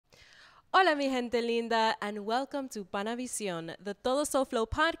Hola mi gente linda, and welcome to PanaVizión, the Todo So Flow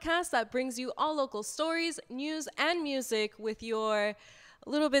podcast that brings you all local stories, news, and music with your a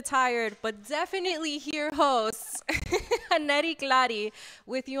little bit tired, but definitely here hosts, Neri Clary,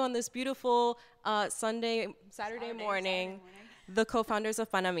 with you on this beautiful Saturday morning. The co-founders of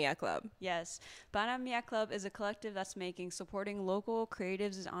PanaMia Club. Yes. PanaMia Club is a collective that's making supporting local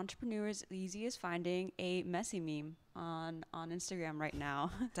creatives and entrepreneurs easy as finding a messy meme on Instagram right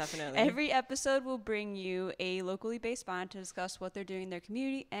now. Definitely. Every episode will bring you a locally based band to discuss what they're doing in their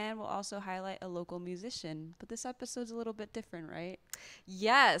community, and we'll also highlight a local musician. But this episode's a little bit different, right?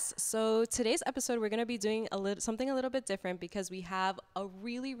 Yes. So today's episode, we're going to be doing something a little bit different because we have a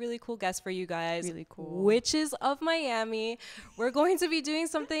really, really cool guest for you guys. Really cool. Witches of Miami. We're going to be doing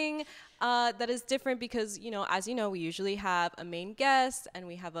something that is different because, as you know, we usually have a main guest and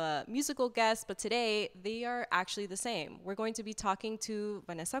we have a musical guest, but today they are actually the same. We're going to be talking to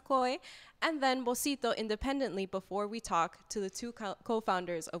Vanessa Coy and then Bosito independently before we talk to the two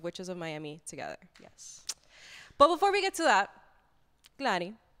co-founders of Witches of Miami together. Yes. But before we get to that,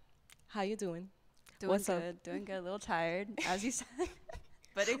 Clary, how you doing? Doing good. A little tired, as you said,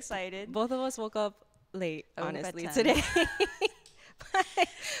 but excited. Both of us woke up late, honestly, at 10. today.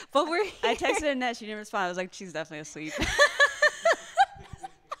 but we're here. I texted Annette. She didn't respond. I was like, she's definitely asleep.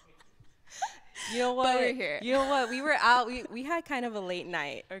 You know what? But we're here. You know what? We were out. We had kind of a late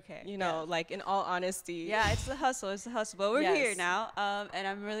night. Okay. Like in all honesty. Yeah, it's the hustle. But we're Yes. here now. And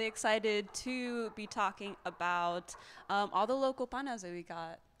I'm really excited to be talking about all the local panas that we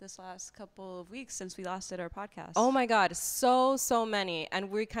got this last couple of weeks since we last did our podcast. Oh my God, so many.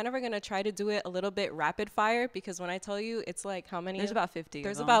 And we kind of are going to try to do it a little bit rapid fire because when I tell you, it's like how many? There's about 50.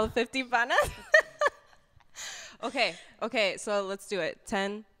 There's about 50 panas. Okay, so let's do it.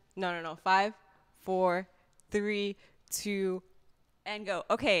 10, no. 5, 4, 3, 2, and go.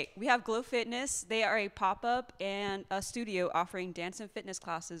 Okay, we have Glow Fitness. They are a pop-up and a studio offering dance and fitness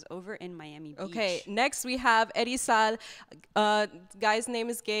classes over in Miami Beach. Okay, next we have Eddie Sal. Guy's name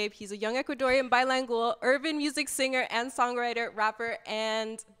is Gabe. He's a young Ecuadorian bilingual urban music singer and songwriter, rapper,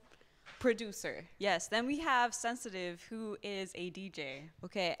 and producer. Yes, then we have Sensitive, who is a DJ.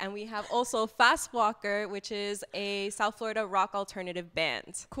 Okay, and we have also Fast Walker, which is a South Florida rock alternative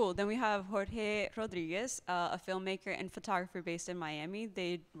band. Cool. Then we have Jorge Rodriguez, a filmmaker and photographer based in Miami.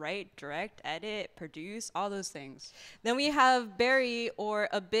 They write, direct, edit, produce, all those things. Then we have Barry or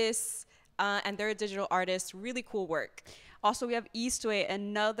Abyss, and they're a digital artist. Really cool work. Also, we have Eastway,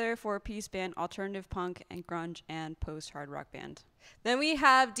 another four-piece band, alternative punk and grunge and post-hard rock band. Then we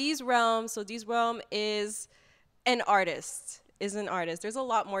have Dee's Realm. So Dee's Realm is an artist. There's a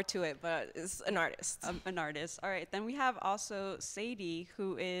lot more to it, but it's an artist. An artist. All right. Then we have also Sadie,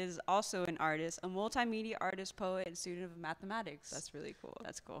 who is also an artist, a multimedia artist, poet, and student of mathematics. That's really cool.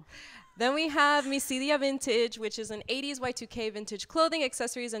 That's cool. Then we have Misilia Vintage, which is an 80s Y2K vintage clothing,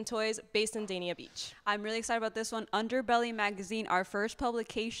 accessories, and toys based in Dania Beach. I'm really excited about this one. Underbelly Magazine, our first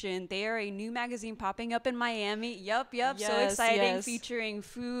publication. They are a new magazine popping up in Miami. Yup. Yes, so exciting. yes. Featuring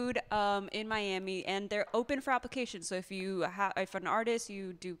food in Miami. And they're open for application. So if an artist,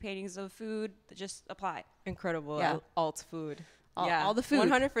 you do paintings of food, just apply. Incredible. Yeah. Alt food. All the food.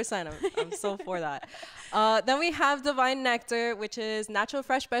 100%. I'm so for that. Then we have Divine Nectar, which is natural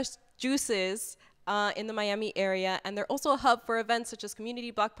fresh juices in the Miami area. And they're also a hub for events such as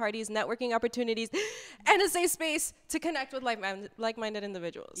community block parties, networking opportunities, and a safe space to connect with like-minded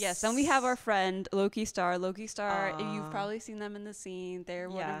individuals. Yes, and we have our friend Loki Star. You've probably seen them in the scene. They're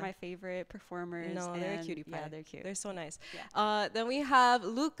one of my favorite performers. No, they're a cutie pie. Yeah, they're cute. They're so nice. Yeah. Then we have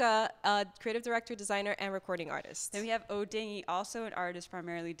Luca, creative director, designer, and recording artist. Then we have O'Dingy, also an artist,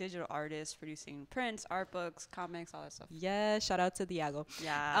 primarily digital artist, producing prints, art books, comics, all that stuff. Yeah, shout out to Diago.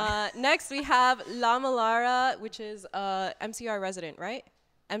 Yeah. Next, we have La Malara, which is MCR resident, right?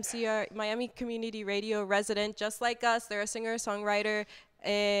 MCR, Miami Community Radio resident, just like us. They're a singer, songwriter,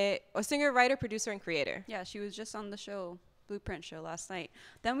 writer, producer, and creator. Yeah, she was just on the show, Blueprint show last night.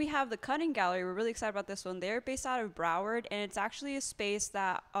 Then we have the Cutting Gallery. We're really excited about this one. They're based out of Broward, and it's actually a space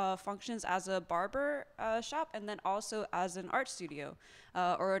that functions as a barber shop and then also as an art studio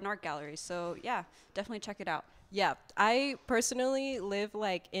or an art gallery. So yeah, definitely check it out. Yeah, I personally live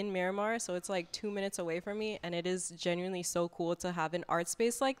in Miramar, so it's 2 minutes away from me, and it is genuinely so cool to have an art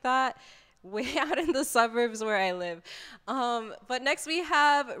space like that way out in the suburbs where I live. But next we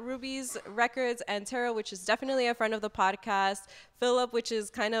have Ruby's Records and Tara, which is definitely a friend of the podcast. Philip, which is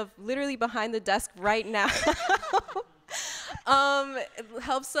kind of literally behind the desk right now.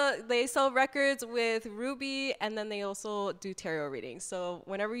 They sell records with Ruby, and then they also do tarot readings. So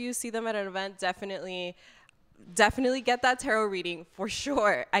whenever you see them at an event, definitely definitely get that tarot reading for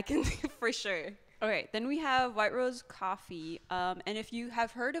sure. I can for sure. Okay, then we have White Rose Coffee. And if you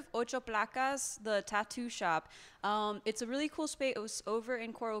have heard of Ocho Placas, the tattoo shop, it's a really cool space. It was over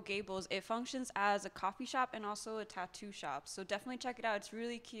in Coral Gables. It functions as a coffee shop and also a tattoo shop. So definitely check it out. It's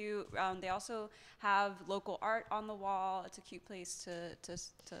really cute. They also have local art on the wall. It's a cute place to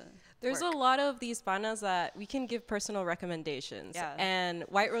There's work. a lot of these panas that we can give personal recommendations. Yeah. And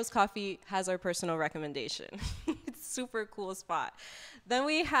White Rose Coffee has our personal recommendation. It's super cool spot. Then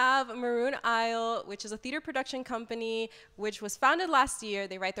we have Maroon Isle, which is a theater production company, which was founded last year.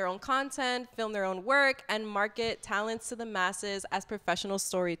 They write their own content, film their own work, and market talents to the masses as professional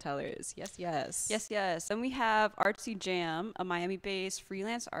storytellers. Yes, yes. Yes, yes. Then we have Artsy Jam, a Miami-based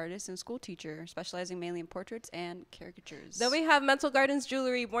freelance artist and school teacher, specializing mainly in portraits and caricatures. Then we have Mental Gardens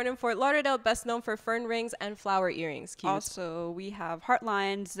Jewelry, born in Fort Lauderdale, best known for fern rings and flower earrings. Cute. Also, we have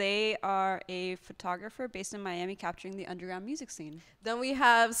Heartlines. They are a photographer based in Miami, capturing the underground music scene. Then we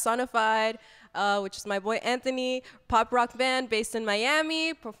have Sonified, which is my boy Anthony, pop rock band based in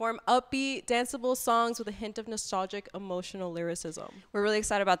Miami, perform upbeat, danceable songs with a hint of nostalgic, emotional lyricism. We're really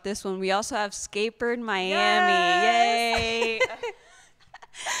excited about this one. We also have Skatebird Miami. Yay!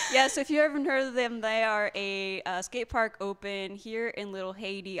 Yes, if you haven't heard of them, they are a skate park open here in Little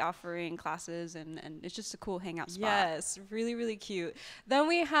Haiti, offering classes, and it's just a cool hangout spot. Yes, really, really cute. Then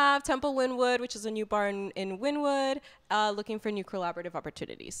we have Temple Wynwood, which is a new bar in Wynwood, looking for new collaborative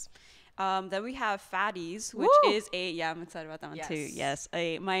opportunities. Then we have Fatties, which Woo! is I'm excited about that one too. Yes,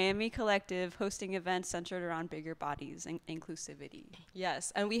 a Miami collective hosting events centered around bigger bodies and inclusivity.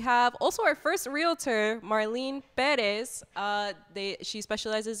 Yes, and we have also our first realtor, Marlene Perez. She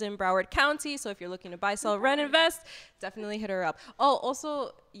specializes in Broward County, so if you're looking to buy, sell, rent, invest, definitely hit her up. Oh,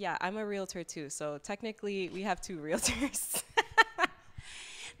 also, yeah, I'm a realtor too, so technically we have two realtors.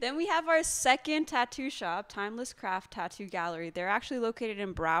 Then we have our second tattoo shop, Timeless Craft Tattoo Gallery. They're actually located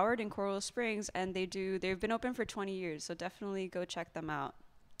in Broward and Coral Springs, and they've been open for 20 years, so definitely go check them out.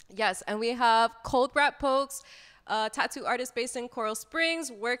 Yes, and we have Cold Brat Pokes, tattoo artist based in Coral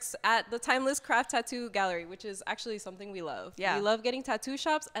Springs, works at the Timeless Craft Tattoo Gallery, which is actually something we love. Yeah. We love getting tattoo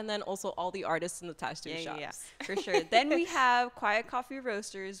shops and then also all the artists in the tattoo shops. Yeah, for sure. Then we have Quiet Coffee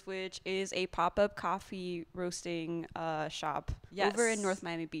Roasters, which is a pop-up coffee roasting shop over in North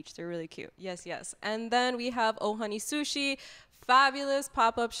Miami Beach. They're really cute. Yes, yes. And then we have Oh Honey Sushi, fabulous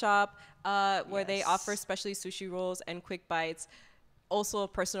pop-up shop where they offer specialty sushi rolls and quick bites. Also a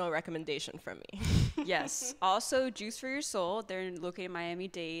personal recommendation from me. Yes. Also, Juice for Your Soul. They're located in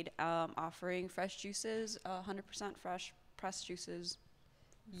Miami-Dade, offering fresh juices, 100% fresh pressed juices,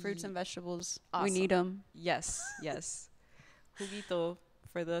 fruits and vegetables. Awesome. We need them. Yes, yes. Juguito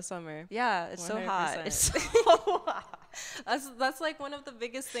for the summer. Yeah, it's 100%. So hot. It's so hot. That's like one of the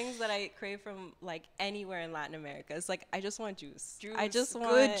biggest things that I crave from like anywhere in Latin America. It's like I just want juice. I just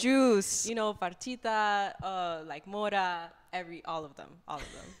want good juice. You know, parchita, like mora, all of them.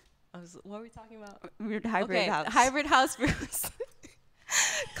 What were we talking about? Weird hybrid house. Hybrid house brews.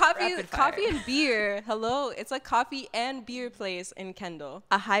 Coffee and beer. Hello, it's a coffee and beer place in Kendall.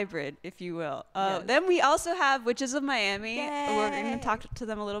 A hybrid, if you will. Yes. Then we also have Witches of Miami. Yay. We're going to talk to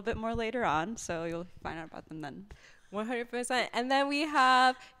them a little bit more later on, so you'll find out about them then. 100%. And then we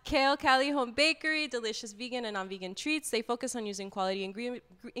have Kale Cali Home Bakery, delicious vegan and non-vegan treats. They focus on using quality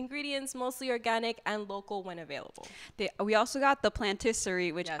ingredients, mostly organic and local when available. We also got the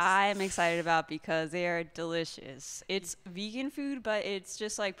Plantisserie, which I'm excited about because they are delicious. It's vegan food, but it's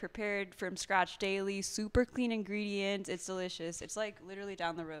just like prepared from scratch daily, super clean ingredients. It's delicious. It's like literally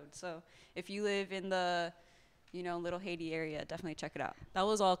down the road. So if you live in the Little Haiti area, definitely check it out. That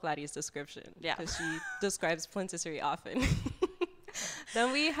was all Claudia's description. Yeah. Because she describes Plantisserie often.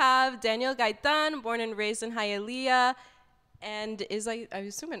 Then we have Daniel Gaitan, born and raised in Hialeah, and is, I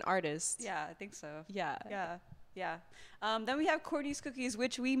assume, an artist. Yeah, I think so. Yeah. Then we have Courtney's Cookies,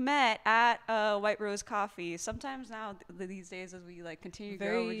 which we met at White Rose Coffee. Sometimes now, these days, as we like continue to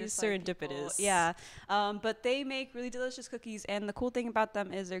grow, we're just serendipitous. But they make really delicious cookies, and the cool thing about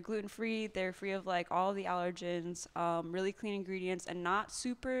them is they're gluten-free. They're free of like all the allergens, really clean ingredients, and not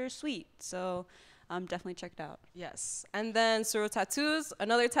super sweet. So definitely check it out. Yes. And then Suro Tattoos,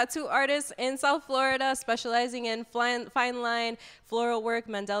 another tattoo artist in South Florida, specializing in fine line, floral work,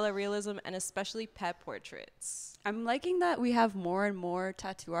 Mandela realism, and especially pet portraits. I'm liking that we have more and more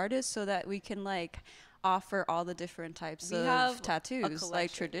tattoo artists so that we can like offer all the different types of tattoos,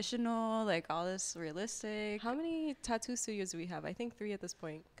 like traditional, like all this realistic. How many tattoo studios do we have? I think 3 at this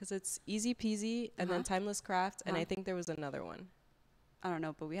point, because it's Easy Peasy and then Timeless Craft, and I think there was another one. I don't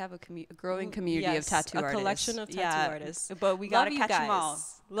know, but we have a growing community of tattoo artists. A collection of tattoo artists. But we got to catch them all.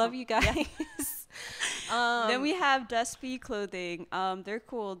 Love you guys. Then we have Despy Clothing. They're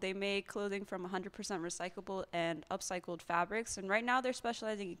cool. They make clothing from 100% recyclable and upcycled fabrics. And right now they're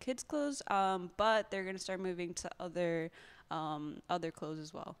specializing in kids' clothes, but they're going to start moving to other clothes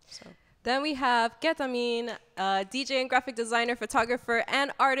as well. So. Then we have Ketamine, DJ and graphic designer, photographer,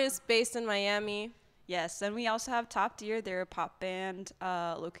 and artist based in Miami. Yes, then we also have Top Tier. They're a pop band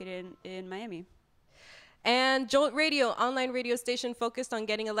located in Miami. And Jolt Radio, online radio station focused on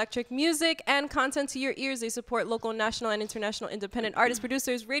getting electric music and content to your ears. They support local, national, and international independent artists,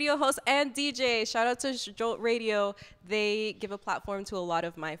 producers, radio hosts, and DJs. Shout out to Jolt Radio. They give a platform to a lot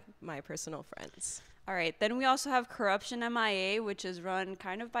of my personal friends. All right, then we also have Corruption MIA, which is run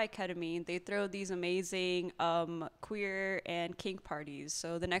kind of by Ketamine. They throw these amazing queer and kink parties.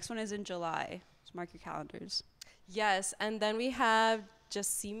 So the next one is in July. So mark your calendars. Yes, and then we have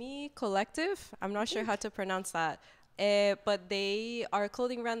Jasimi Collective. I'm not sure how to pronounce that. But they are a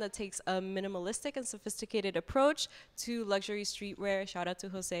clothing brand that takes a minimalistic and sophisticated approach to luxury streetwear. Shout out to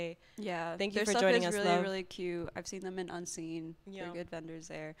Jose. Yeah, thank you for joining us. Their stuff is really cute. I've seen them in Unseen. Yeah. They're good vendors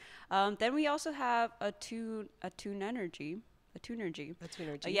there. Then we also have a Tunergy.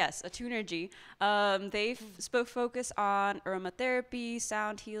 Yes, a Tunergy. They focus on aromatherapy,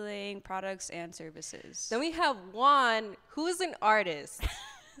 sound healing, products, and services. Then we have Juan, who is an artist.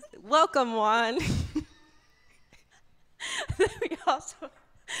 Welcome, Juan.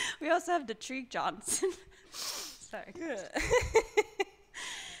 we also have Detrique Johnson. Sorry.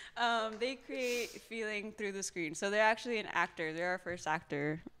 They create feeling through the screen. So they're actually an actor. They're our first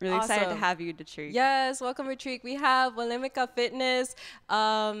actor. Really excited to have you, Detrique. Yes, welcome, Detrique. We have Walemica Fitness,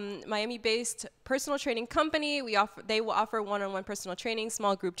 Miami-based personal training company. They will offer one-on-one personal training,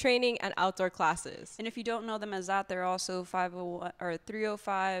 small group training, and outdoor classes. And if you don't know them as that, they're also 501 or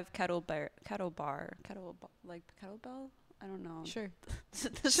 305 Kettlebell. I don't know. Sure.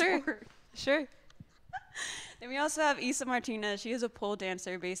 Then we also have Isa Martinez. She is a pole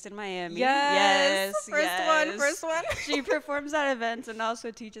dancer based in Miami. Yes. First one. She performs at events and also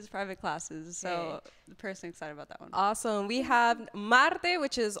teaches private classes. So personally excited about that one. Awesome. We have Marte,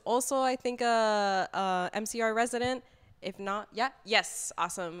 which is also, I think, a MCR resident. If not, yes,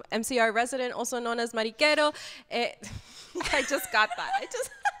 awesome. MCR resident, also known as Mariquero. I just got that.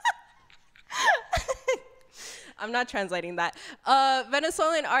 I'm not translating that.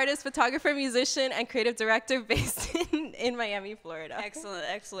 Venezuelan artist, photographer, musician, and creative director based in Miami, Florida.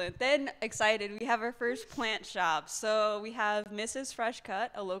 Excellent. Then, excited, we have our first plant shop. So we have Mrs. Fresh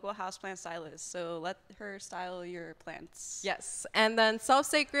Cut, a local houseplant stylist. So let her style your plants. Yes. And then Self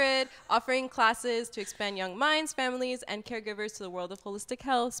Sacred, offering classes to expand young minds, families, and caregivers to the world of holistic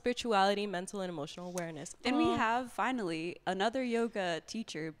health, spirituality, mental, and emotional awareness. Then we have, finally, another yoga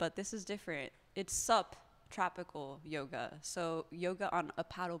teacher, but this is different. It's SUP. Tropical yoga. So yoga on a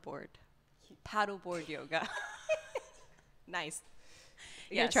paddleboard yoga. Nice.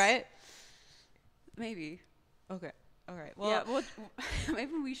 You gonna try it? Maybe. Okay. All right. Well,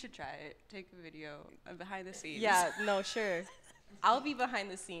 maybe we should try it. Take a video behind the scenes. Yeah, no, sure. I'll be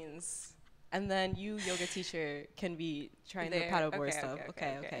behind the scenes. And then you, yoga teacher, can be trying the paddleboard stuff.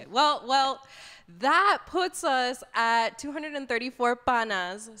 Okay. Well, that puts us at 234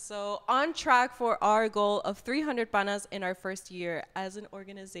 panas. So on track for our goal of 300 panas in our first year as an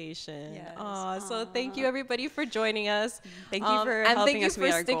organization. Yes. So thank you, everybody, for joining us. Thank you for helping us meet our goal. And thank you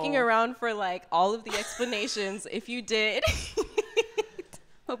for sticking around for all of the explanations. If you did.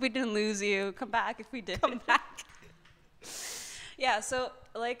 Hope we didn't lose you. Come back if we did. Come back. Yeah, so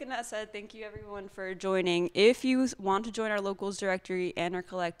like Annette said, thank you everyone for joining. If you want to join our locals directory and our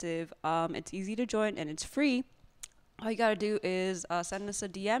collective, it's easy to join and it's free. All you got to do is send us a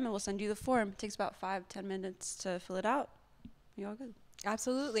DM and we'll send you the form. It takes about 5-10 minutes to fill it out. You all good?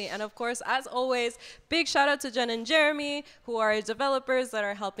 Absolutely. And of course, as always, big shout out to Jen and Jeremy, who are developers that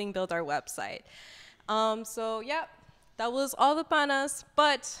are helping build our website. That was all the panas,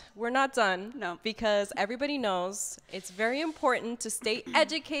 but we're not done. No. Because everybody knows it's very important to stay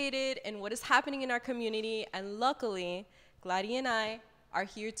educated in what is happening in our community. And luckily, Gladys and I are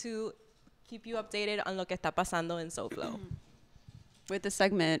here to keep you updated on lo que está pasando en SoFlo. With the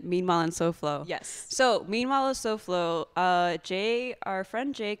segment, Meanwhile in SoFlo. Yes. So, Meanwhile in SoFlo, our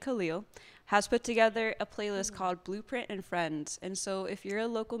friend Jay Khalil, has put together a playlist called Blueprint and Friends. And so if you're a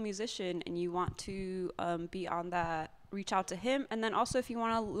local musician and you want to be on that, reach out to him. And then also if you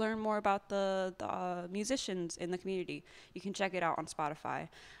want to learn more about the musicians in the community, you can check it out on Spotify.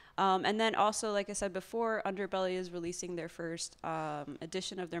 And then also, like I said before, Underbelly is releasing their first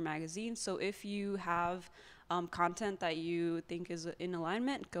edition of their magazine. So if you have content that you think is in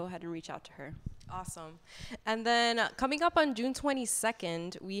alignment, go ahead and reach out to her. Awesome. And then coming up on June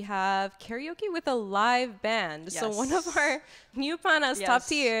 22nd, we have karaoke with a live band. Yes. So one of our new panas, top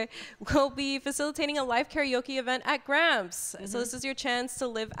tier, will be facilitating a live karaoke event at Gramps. So this is your chance to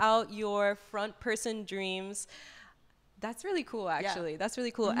live out your front person dreams. That's really cool, actually. That's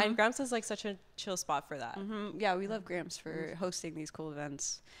really cool. And Gramps is like such a chill spot for that. Yeah, we love Gramps for hosting these cool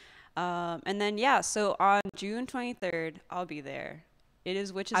events. And then, so on June 23rd, I'll be there. It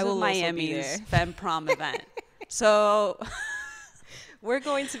is Witches of Miami's Femme Prom event. So we're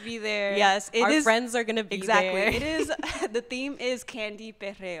going to be there. Yes, our friends are going to be there. It is. The theme is Candy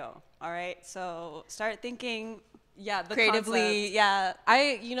Perreo. All right. So start thinking. Yeah, the creatively. Concept. Yeah.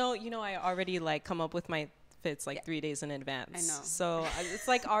 I already like come up with my fits like 3 days in advance. I know. So it's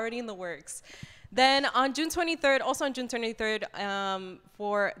like already in the works. Then on June 23rd, also on June 23rd,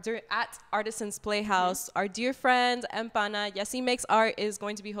 at Artisans Playhouse, our dear friend Empana, Yessi Makes Art, is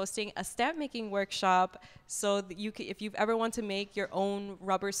going to be hosting a stamp making workshop. So that if you've ever want to make your own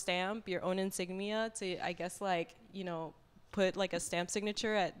rubber stamp, your own insignia to, I guess, like, put like a stamp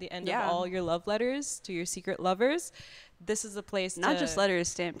signature at the end of all your love letters to your secret lovers, this is a place not just letters,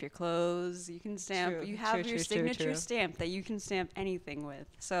 stamp your clothes. You can stamp. True, you have your signature true. stamp that you can stamp anything with.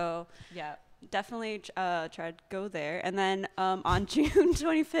 So yeah. Definitely try to go there. And then on June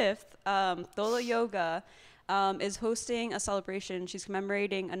 25th, Dolo Yoga is hosting a celebration. She's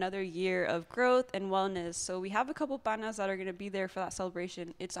commemorating another year of growth and wellness. So we have a couple panas that are going to be there for that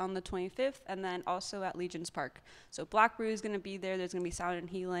celebration. It's on the 25th and then also at Legion's Park. So Black Brew is going to be there. There's going to be sound and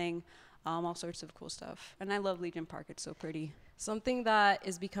healing, all sorts of cool stuff. And I love Legion Park. It's so pretty. Something that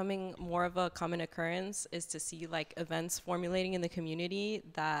is becoming more of a common occurrence is to see like events formulating in the community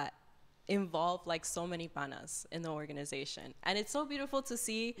that involve like so many panas in the organization, and it's so beautiful to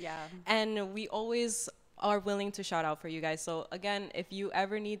see. And we always are willing to shout out for you guys. So again, if you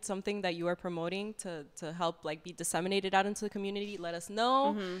ever need something that you are promoting to help like be disseminated out into the community, let us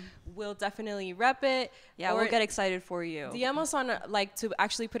know. We'll definitely rep it. Or we'll get excited for you. DM us on like to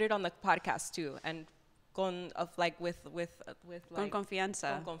actually put it on the podcast too, and with like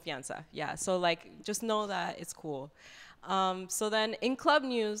confianza. Con confianza. Yeah, so like just know that it's cool. So then in club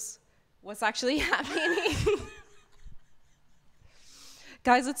news, what's actually happening?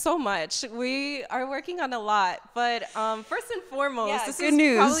 Guys, it's so much. We are working on a lot. But first and foremost, this is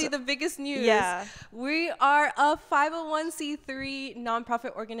news. Probably the biggest news. Yeah. We are a 501c3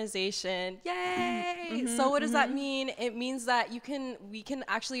 nonprofit organization. Yay! So what does that mean? It means that we can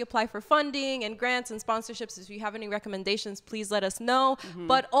actually apply for funding and grants and sponsorships. If you have any recommendations, please let us know.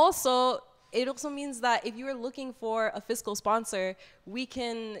 But also, it also means that if you are looking for a fiscal sponsor, we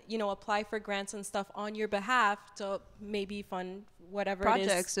can, apply for grants and stuff on your behalf to maybe fund whatever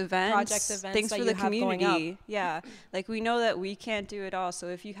projects, events, things that for you the have going community. up. Yeah, like we know that we can't do it all. So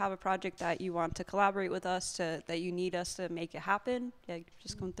if you have a project that you want to collaborate with us, that you need us to make it happen,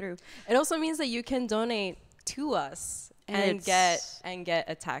 just come through. It also means that you can donate to us and get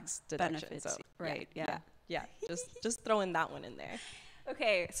a tax deduction. Benefits, So, right? Yeah. Just throwing that one in there.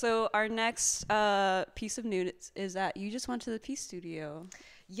 Okay, so our next piece of news is that you just went to the Peace Studio.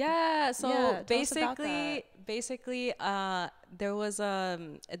 Yeah, so basically, there was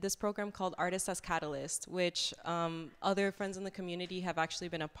this program called Artists as Catalyst, which other friends in the community have actually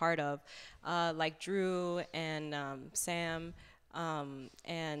been a part of, like Drew and Sam,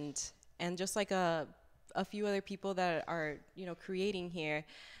 and just like a few other people that are creating here.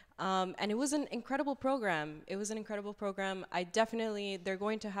 And it was an incredible program. They're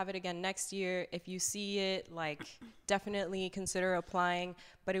going to have it again next year. If you see it, like, definitely consider applying.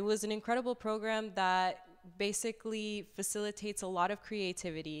 But it was an incredible program that basically facilitates a lot of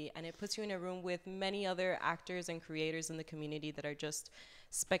creativity, and it puts you in a room with many other actors and creators in the community that are just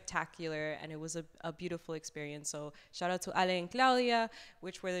spectacular, and it was a beautiful experience. So shout out to Ale and Claudia,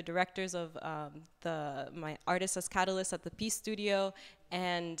 which were the directors of my Artists as Catalyst at the Peace Studio,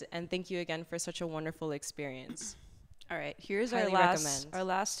 and thank you again for such a wonderful experience. All right, here's our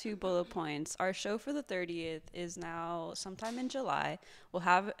last two bullet points. Our show for the 30th is now sometime in July. We'll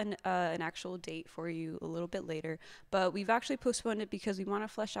have an actual date for you a little bit later, but we've actually postponed it because we want to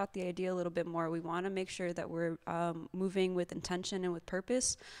flesh out the idea a little bit more. We want to make sure that we're moving with intention and with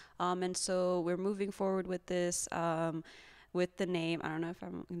purpose, and so we're moving forward with this. With the name, I don't know if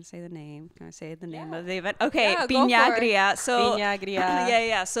I'm going to say the name. Can I say the name of the event? Okay, Piñagria. So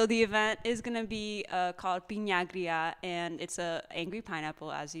yeah. So the event is going to be called Piñagria, and it's a angry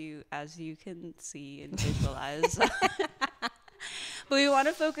pineapple, as you can see and visualize. But we want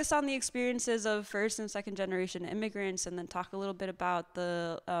to focus on the experiences of first and second generation immigrants, and then talk a little bit about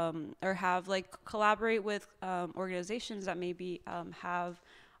collaborate with organizations that maybe have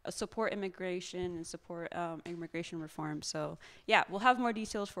support immigration and support immigration reform. So yeah, we'll have more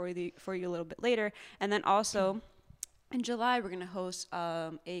details for you a little bit later. And then also in July, we're going to host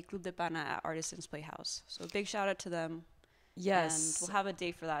a Club de Pana at Artisans Playhouse. So big shout out to them. Yes. And we'll have a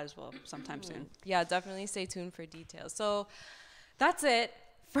date for that as well sometime soon. Yeah, definitely stay tuned for details. So that's it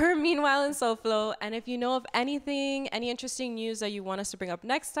for Meanwhile in SoFlo. And if you know of anything, any interesting news that you want us to bring up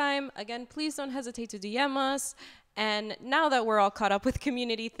next time, again, please don't hesitate to DM us. And now that we're all caught up with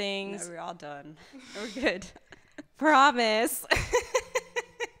community things. No, we're all done. We're good. Promise.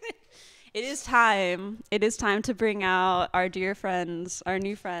 It is time. It is time to bring out our dear friends, our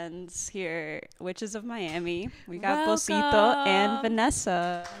new friends here, Witches of Miami. We got Bosito and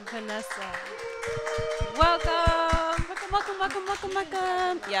Vanessa. Welcome.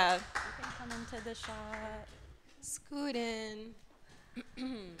 Welcome. Yeah. You can come into the shot. Scoot in.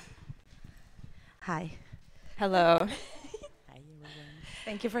 Hi. Hello. Hi, everyone.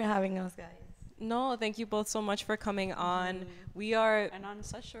 Thank you for having us, guys. No, thank you both so much for coming on. We are... And on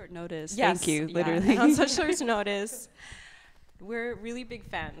such short notice. Yes, thank you, yeah, literally. and on such short notice. We're really big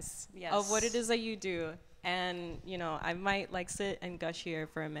fans Yes. of what it is that you do. And, you know, I might like sit and gush here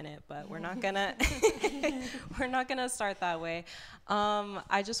for a minute, but we're not gonna we're not gonna start that way.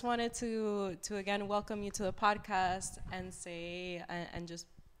 I just wanted to again welcome you to the podcast and say and just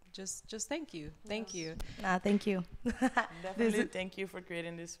thank you. Thank you. Nah, thank you. Definitely thank you for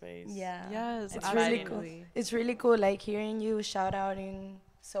creating this space. Yeah. Yes, It's really cool. absolutely. It's really cool, like, hearing you shout outing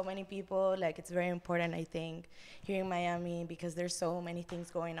so many people. Like, it's very important, I think, here in Miami, because there's so many things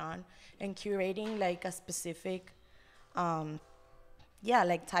going on. And curating, like, a specific,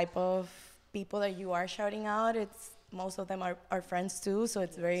 like, type of people that you are shouting out, it's most of them are friends, too. So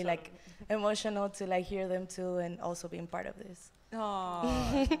it's very, like, emotional to, like, hear them, too, and also being part of this.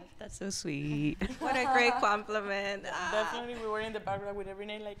 Oh, That's so sweet. what a great compliment. Definitely, we were in the background with every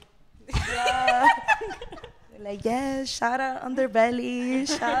name like, Yeah. Like, yes, shout out Underbelly,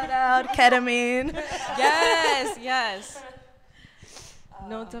 shout out Ketamine. Yes.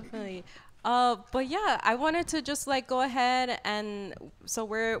 No, definitely. But yeah, I wanted to just like go ahead and so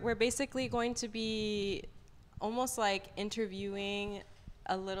we're basically going to be almost like interviewing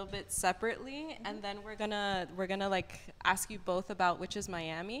a little bit separately, and then we're gonna like ask you both about Witches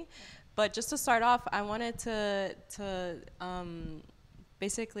Miami. But just to start off, I wanted to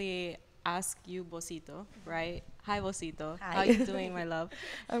basically ask you, Bosito, right? Hi, Bosito. Hi. How you doing, my love?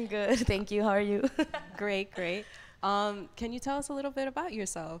 I'm good, thank you. How are you? Great. Can you tell us a little bit about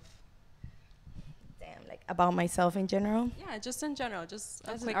yourself? Damn, like about myself in general. Yeah, just in general, just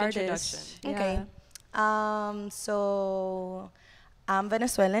a As an quick artist. introduction. Okay. So I'm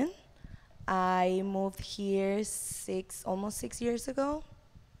Venezuelan. I moved here almost 6 years ago.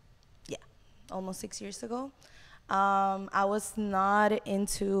 Yeah, almost 6 years ago. I was not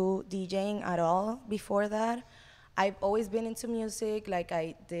into DJing at all before that. I've always been into music. Like,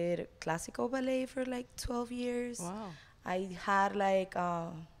 I did classical ballet for like 12 years. Wow. I had like,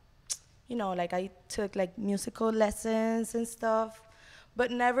 like I took like musical lessons and stuff,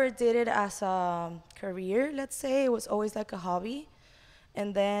 but never did it as a career, let's say. It was always like a hobby.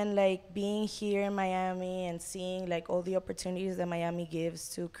 And then like being here in Miami and seeing like all the opportunities that Miami gives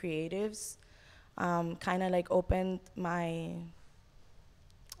to creatives, kind of like opened my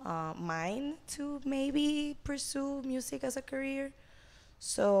mind to maybe pursue music as a career.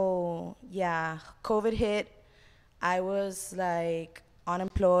 So yeah, COVID hit. I was like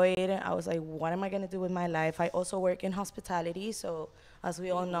unemployed. I was like, what am I gonna do with my life? I also work in hospitality, so as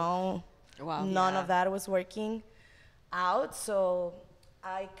we all know, none of that was working out. So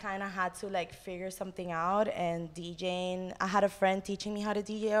I kind of had to like figure something out, and DJing, I had a friend teaching me how to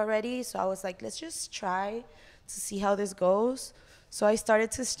DJ already, so I was like, let's just try to see how this goes. So I started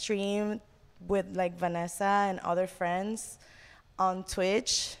to stream with like Vanessa and other friends on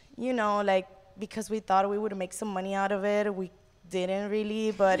Twitch, like because we thought we would make some money out of it. We didn't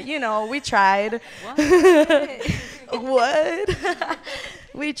really, but we tried. What?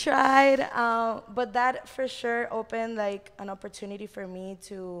 We tried, but that for sure opened like an opportunity for me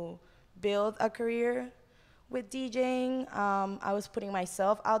to build a career with DJing. I was putting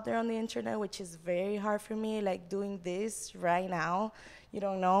myself out there on the internet, which is very hard for me. Like doing this right now, you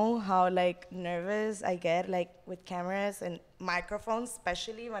don't know how like nervous I get like with cameras and microphones,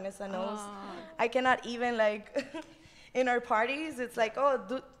 especially Vanessa knows. I cannot even like in our parties. It's like,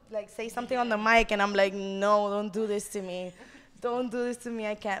 say something on the mic, and I'm like, no, don't do this to me. Don't do this to me,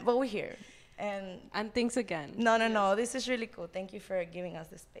 I can't. But we're here. And thanks again. No. This is really cool. Thank you for giving us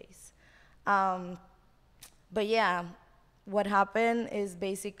this space. But yeah, what happened is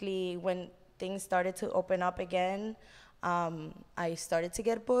basically when things started to open up again, I started to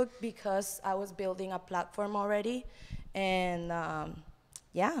get booked because I was building a platform already. And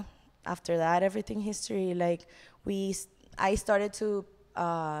yeah, after that, everything history. Like I started to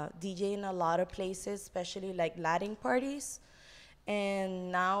DJ in a lot of places, especially like Latin parties.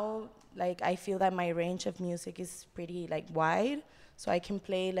 And now, like, I feel that my range of music is pretty like wide, so I can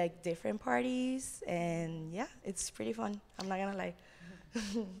play like different parties, and yeah, it's pretty fun. I'm not gonna lie.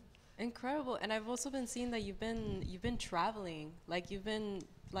 Incredible. And I've also been seeing that you've been traveling. Like you've been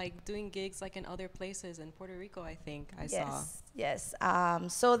like doing gigs like in other places in Puerto Rico, I think I saw. Yes.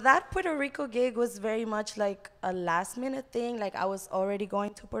 So that Puerto Rico gig was very much like a last minute thing. Like I was already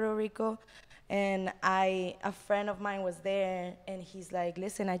going to Puerto Rico, and a friend of mine was there, and he's like,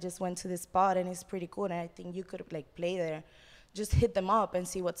 "Listen, I just went to this spot, and it's pretty cool, and I think you could like play there. Just hit them up and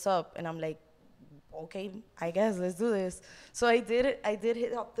see what's up." And I'm like, "Okay, I guess let's do this." So I did it. I did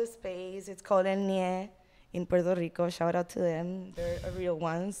hit up the space. It's called El Nie in Puerto Rico. Shout out to them. They're real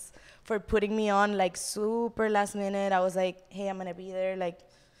ones for putting me on like super last minute. I was like, "Hey, I'm gonna be there." Like,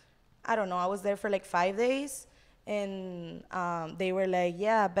 I don't know. I was there for like 5 days, and they were like,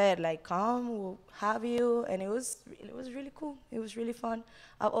 "Yeah, I bet. Like, come, we'll have you." And it was really cool. It was really fun.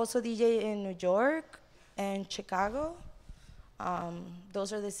 I've also DJ in New York and Chicago.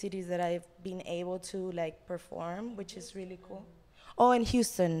 Those are the cities that I've been able to like perform, which is really cool. Oh, and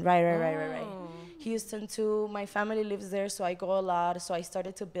Houston, right. Houston too. My family lives there, so I go a lot. So I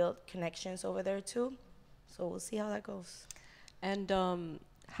started to build connections over there too. So we'll see how that goes. And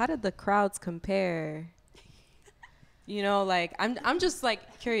how did the crowds compare? You know, like I'm just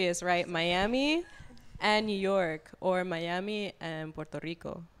like curious, right? Miami and New York, or Miami and Puerto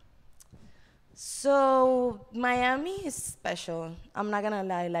Rico. So Miami is special. I'm not gonna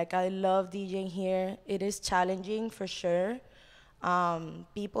lie. Like I love DJing here. It is challenging for sure.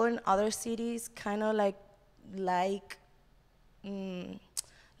 People in other cities kind of like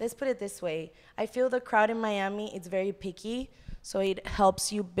let's put it this way. I feel the crowd in Miami, it's very picky, so it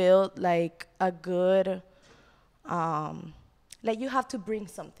helps you build like a good like you have to bring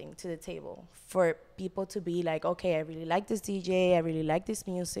something to the table for people to be like, okay, I really like this DJ, I really like this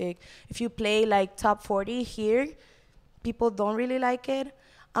music. If you play like top 40 here, people don't really like it.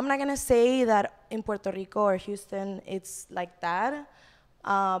 I'm not gonna say that in Puerto Rico or Houston it's like that,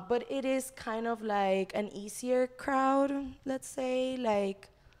 but it is kind of like an easier crowd, let's say. Like,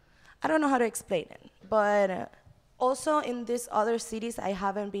 I don't know how to explain it, but also in these other cities, I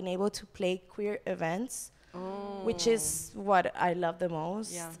haven't been able to play queer events, which is what I love the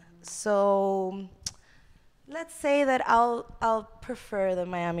most. Yeah. So let's say that I'll prefer the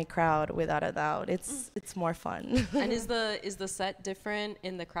Miami crowd without a doubt. It's more fun. And is the set different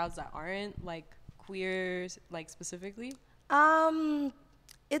in the crowds that aren't like queers, like specifically?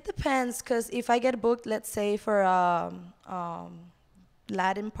 It depends, cause if I get booked, let's say for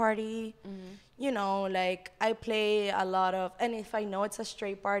Latin party, you know, like I play a lot of, and if I know it's a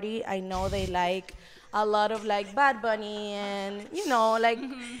straight party, I know they like a lot of like Bad Bunny and, you know, like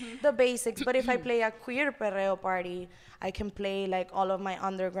the basics. But if I play a queer perreo party, I can play like all of my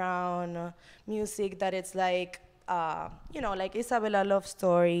underground music that it's like, you know, like Isabella Love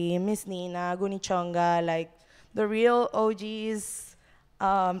Story, Miss Nina, Gunichonga, like the real OGs,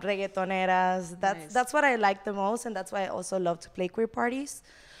 reggaetoneras. Nice. That's what I like the most, and that's why I also love to play queer parties.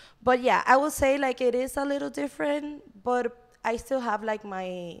 But yeah, I will say like it is a little different, but I still have like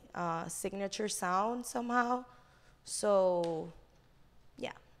my signature sound somehow. So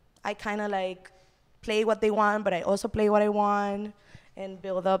yeah, I kind of like play what they want, but I also play what I want and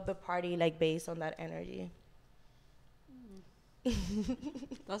build up the party like based on that energy.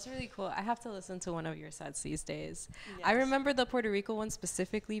 That's really cool. I have to listen to one of your sets these days. I remember the Puerto Rico one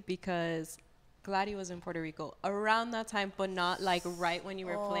specifically because Gladys was in Puerto Rico around that time, but not like right when you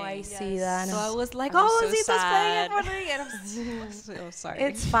were playing. I see that. So I was like, I'm oh, so Zita's playing in sad. Puerto Rico. And I'm so sorry.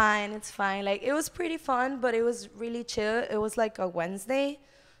 It's fine. It's fine. Like it was pretty fun, but it was really chill. It was like a Wednesday,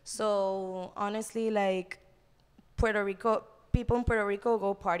 so honestly, like people in Puerto Rico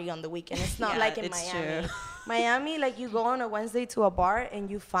go party on the weekend. It's not Yeah, like in it's Miami. true. Miami, like you go on a Wednesday to a bar and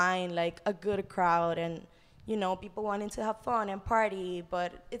you find like a good crowd and, you know, people wanting to have fun and party,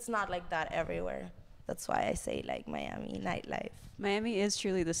 but it's not like that everywhere. That's why I say like Miami nightlife. Miami is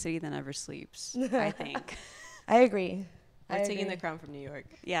truly the city that never sleeps, I think. I agree. We're taking the crown from New York.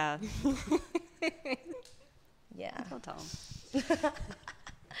 Yeah. Yeah. Don't tell them.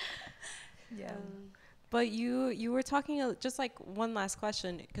 Yeah. But you were talking just like one last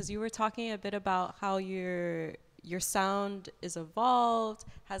question, because you were talking a bit about how your sound is evolved,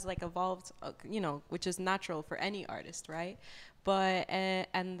 has like evolved, you know, which is natural for any artist, right? but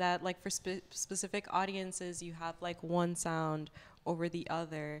and that like for specific audiences you have like one sound over the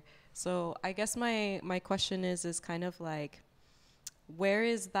other. So I guess my question is kind of like, where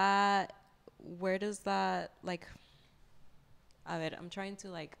does that like, I'm trying to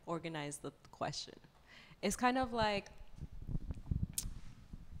like organize the question. It's kind of like,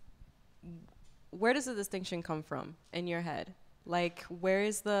 where does the distinction come from in your head? Like, where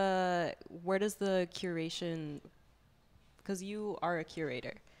does the curation, because you are a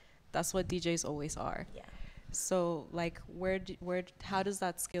curator, that's what DJs always are. Yeah. So like, how does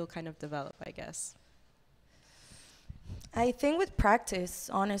that skill kind of develop, I guess? I think with practice,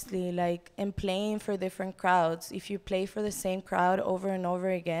 honestly, like in playing for different crowds, if you play for the same crowd over and over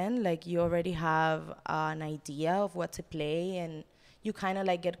again, like you already have an idea of what to play, and you kind of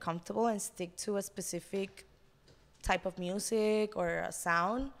like get comfortable and stick to a specific type of music or a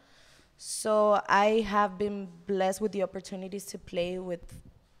sound. So I have been blessed with the opportunities to play with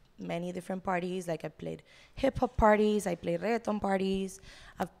many different parties. Like I played hip hop parties, I played reggaeton parties,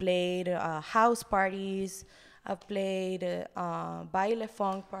 I've played house parties, I've played baile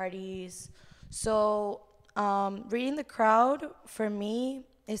funk parties. So reading the crowd for me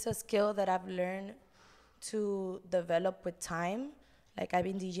is a skill that I've learned to develop with time. Like I've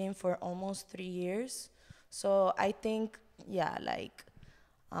been DJing for almost 3 years. So I think, yeah, like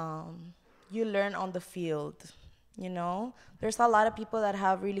you learn on the field, you know? There's a lot of people that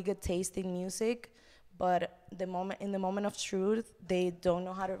have really good taste in music, but in the moment of truth, they don't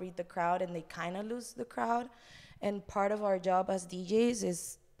know how to read the crowd and they kind of lose the crowd. And part of our job as DJs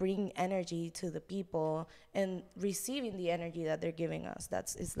is bringing energy to the people and receiving the energy that they're giving us.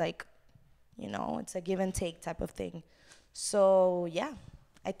 It's like, you know, it's a give and take type of thing. So yeah,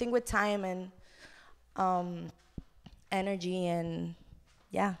 I think with time and energy and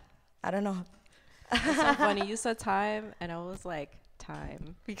yeah, I don't know. It's so funny. You said time, and I was like,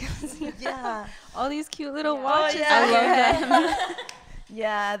 time, because Yeah, all these cute little watches. yeah. I love them.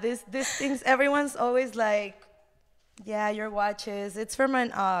 yeah. These things. Everyone's always like, yeah, your watches. It's from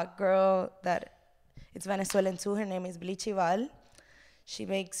a girl that it's Venezuelan too. Her name is Blichival. She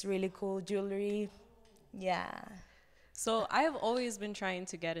makes really cool jewelry. Yeah. So I have always been trying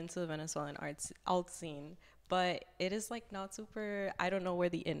to get into the Venezuelan alt scene, but it is like not super. I don't know where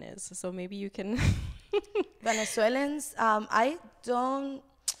the in is. So maybe you can. Venezuelans. I don't.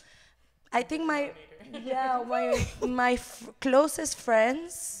 I think my closest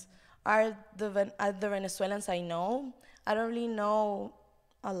friends are the Venezuelans I know. I don't really know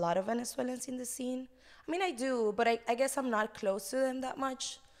a lot of Venezuelans in the scene. I mean, I do, but I guess I'm not close to them that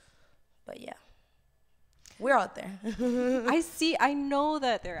much. But yeah, we're out there. I know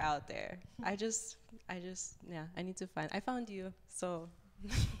that they're out there. I just, yeah, I need to find. I found you, so.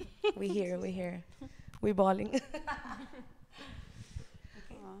 we here. We balling.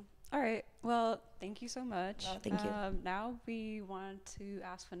 All right. Well, thank you so much. Oh, thank you. Now we want to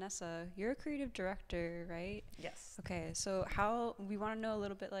ask Vanessa. You're a creative director, right? Yes. Okay. So we want to know a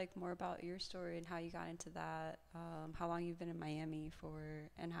little bit like more about your story and how you got into that. How long you've been in Miami for,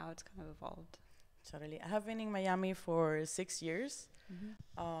 and how it's kind of evolved. Totally. I have been in Miami for 6 years.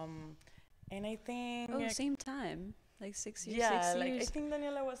 And I think... Oh, same time. Like 6 years. Yeah, 6 like years. I think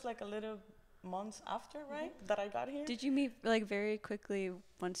Daniela was like a little months after, right? That I got here. Did you meet like very quickly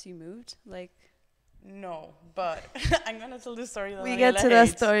once you moved? Like, No, but I'm gonna tell the story that We Daniela get to that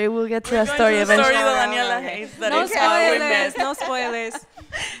hates. story. We'll get to We're that going story to the story eventually. that Daniela hates. That No is how we met. spoilers. No spoilers.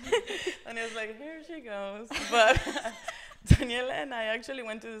 And it was like, here she goes. But Daniela and I actually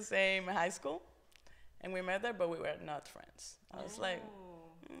went to the same high school, and we met there, but we were not friends. I was like,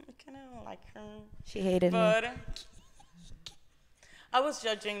 I kind of like her. She hated me. But I was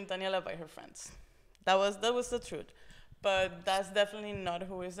judging Daniela by her friends. That was the truth. But that's definitely not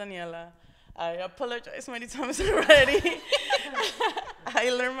who is Daniela. I apologize many times already. I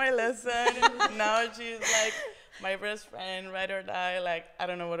learned my lesson. Now she's like my best friend, ride or die. Like, I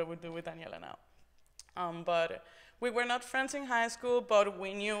don't know what I would do with Daniela now. But we were not friends in high school, but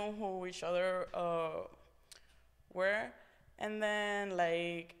we knew who each other were. And then,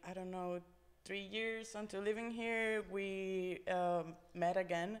 like, I don't know, 3 years until living here, we met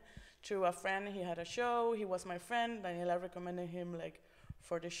again through a friend. He had a show. He was my friend. Daniela recommended him, like,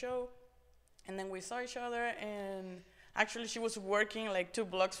 for the show. And then we saw each other, and actually she was working, like, 2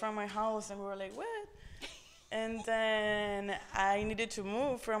 blocks from my house, and we were like, what? And then I needed to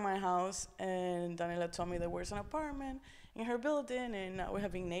move from my house, and Daniela told me there was an apartment in her building, and now we're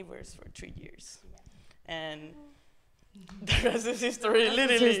having neighbors for 3 years. And the rest is history,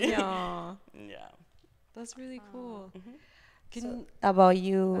 literally. Aw, Yeah. that's really cool. Can About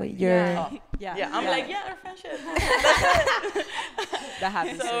you, your yeah. Oh, Yeah. yeah, I'm Yeah. like, yeah, our friendship. That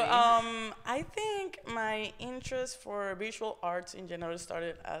happens So to me. I think my interest for visual arts in general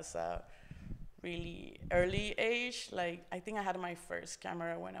started as a really early age. Like I think I had my first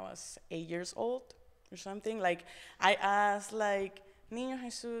camera when I was 8 years old or something. Like I asked like, Niño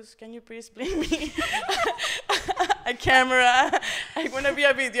Jesus, can you please bring me a camera? I want to be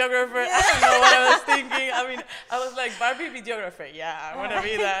a videographer. I don't know what I was thinking. I mean, I was like, Barbie videographer. Yeah, I want to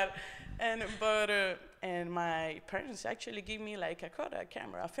be that. And my parents actually gave me like a Kodak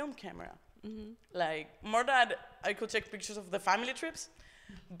camera, a film camera. Like more that I could take pictures of the family trips,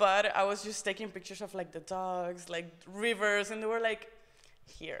 but I was just taking pictures of like the dogs, like rivers, and they were like,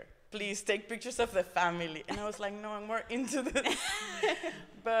 here, please take pictures of the family. And I was like, no, I'm more into this.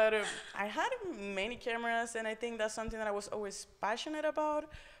 But I had many cameras, and I think that's something that I was always passionate about,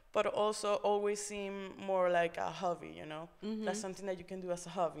 but also always seemed more like a hobby, you know? That's something that you can do as a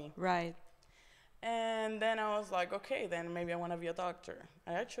hobby. Right. And then I was like, okay, then maybe I want to be a doctor.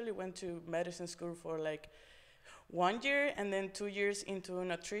 I actually went to medicine school for like 1 year, and then 2 years into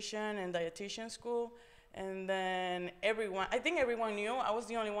nutrition and dietitian school. And then I think everyone knew. I was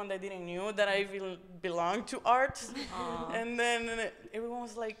the only one that didn't knew that I belonged to arts. And then everyone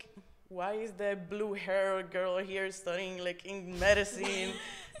was like, why is that blue hair girl here studying like in medicine?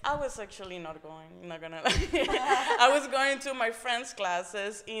 I was actually not going, not gonna lie. I was going to my friends'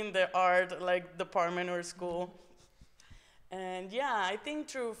 classes in the art like department or school. And yeah, I think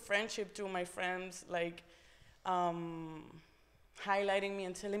through friendship to my friends, like highlighting me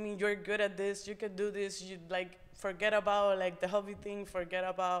and telling me you're good at this, you could do this, you like forget about like the hobby thing, forget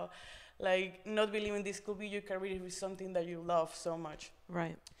about like not believing this could be your career with something that you love so much.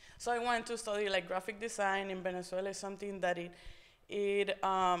 Right. So I wanted to study like graphic design in Venezuela, is something that it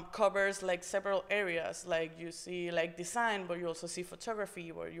covers like several areas. Like you see like design, but you also see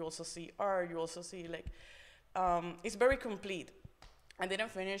photography, or you also see art, you also see like, it's very complete. I didn't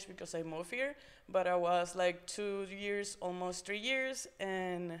finish because I moved here, but I was like 2 years, almost 3 years,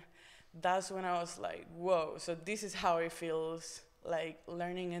 and that's when I was like, whoa, so this is how it feels like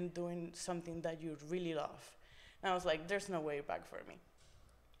learning and doing something that you really love. And I was like, there's no way back for me.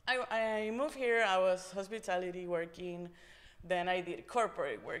 I moved here, I was hospitality working, then I did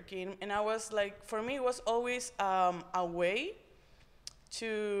corporate working, and I was like, for me it was always a way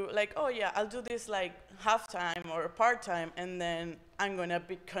to like, oh yeah, I'll do this like half-time or part-time, and then I'm gonna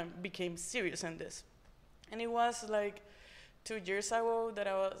become serious in this. And it was like 2 years ago that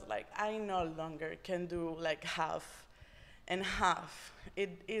I was like, I no longer can do like half and half.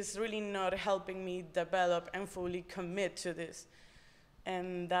 It is really not helping me develop and fully commit to this.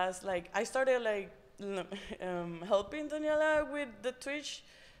 And that's like, I started like helping Daniela with the Twitch,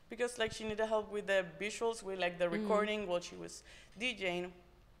 because like she needed help with the visuals, with like the recording while she was DJing.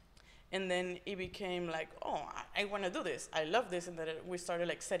 And then it became like, oh, I want to do this. I love this. And then we started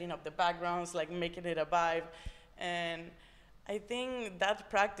like setting up the backgrounds, like making it a vibe. And I think that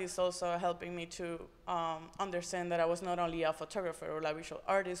practice also helping me to understand that I was not only a photographer or a visual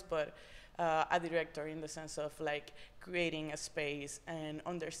artist, but a director, in the sense of like creating a space and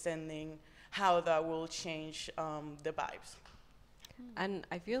understanding how that will change the vibes. And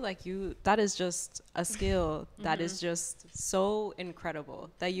I feel like that is just a skill that is just so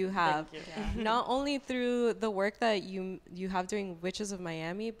incredible that you have. Thank you. Not only through the work that you have doing Witches of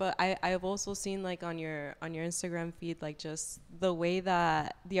Miami, but I've also seen like on your Instagram feed, like just the way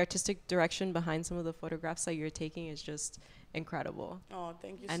that the artistic direction behind some of the photographs that you're taking is just incredible. Oh,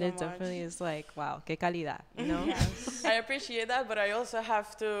 thank you And so it much. definitely is like, wow, qué calidad, you know? Yes. I appreciate that, but I also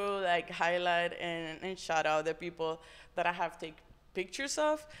have to like highlight and shout out the people that I have taken pictures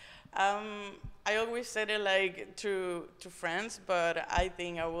of. I always said it like to friends, but I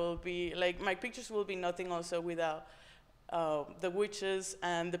think I will be like, my pictures will be nothing also without the witches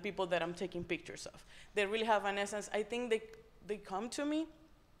and the people that I'm taking pictures of. They really have an essence. I think they come to me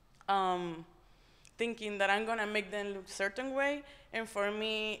thinking that I'm gonna make them look certain way, and for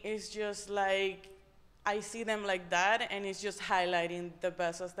me it's just like I see them like that, and it's just highlighting the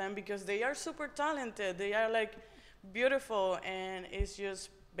best of them, because they are super talented, they are like beautiful, and it's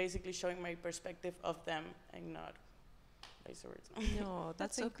just basically showing my perspective of them and not vice versa. No,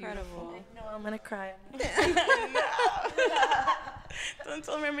 that's so incredible. beautiful. No, I'm gonna cry. Don't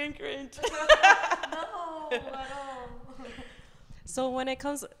tell me I'm being cringe. No, at all. So when it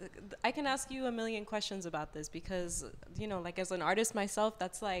comes, I can ask you a million questions about this, because, you know, like as an artist myself,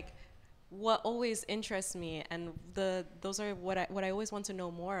 that's like what always interests me, and those are what I always want to know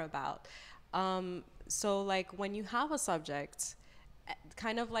more about. So like when you have a subject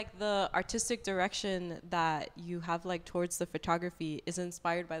kind of like the artistic direction that you have like towards the photography is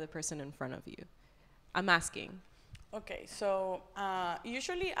inspired by the person in front of you? I'm asking. Okay, so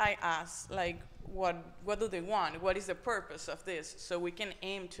usually I ask like, what do they want? What is the purpose of this? So we can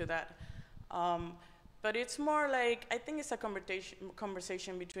aim to that. But it's more like, I think it's a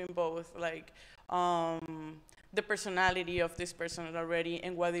conversation between both, like the personality of this person already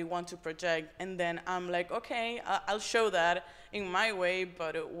and what they want to project. And then I'm like, okay, I'll show that in my way,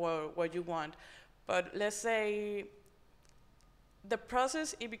 but what you want. But let's say the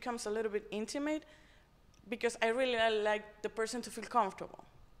process, it becomes a little bit intimate because I really like the person to feel comfortable.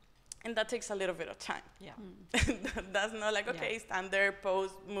 And that takes a little bit of time. Yeah. That's not like, okay, stand there,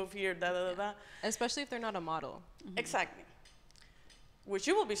 pose, move here, da. Especially if they're not a model. Exactly. Which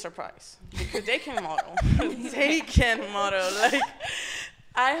you will be surprised because they can model. They can model. Like,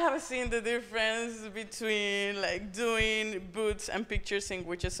 I have seen the difference between like doing boots and pictures in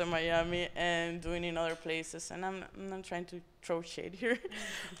Witches of Miami and doing in other places. And I'm not trying to throw shade here,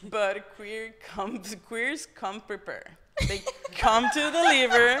 but queers come prepared. They come to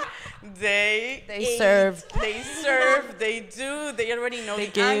deliver. They serve. They serve. They already know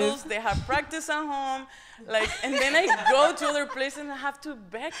the angles. They have practice at home. Like, and then I go to other places and I have to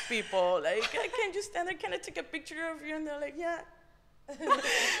beg people. Like, I can't just stand there. Can I take a picture of you? And they're like, yeah.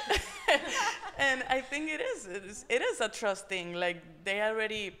 And I think it is a trust thing. Like, they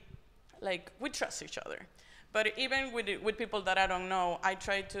already, like, we trust each other. But even with people that I don't know, I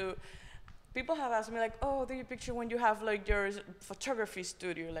try to. People have asked me like, oh, do you picture when you have like your photography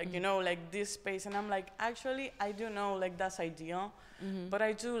studio, like, you know, like this space? And I'm like, actually, I do know like that's ideal, but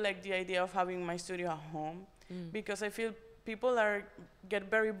I do like the idea of having my studio at home because I feel people get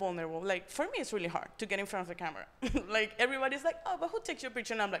very vulnerable. Like, for me, it's really hard to get in front of the camera. Like, everybody's like, oh, but who takes your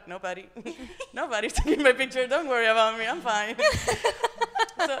picture? And I'm like, nobody. Nobody's taking my picture. Don't worry about me. I'm fine.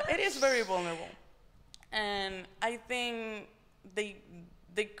 So it is very vulnerable. And I think they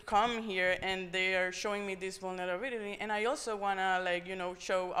come here and they are showing me this vulnerability, and I also want to, like, you know,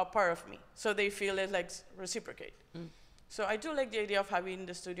 show a part of me so they feel it, like, reciprocate. So I do like the idea of having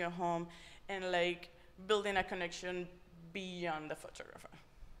the studio home and like building a connection beyond the photographer.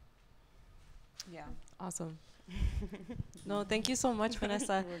 Yeah. Awesome. No, thank you so much,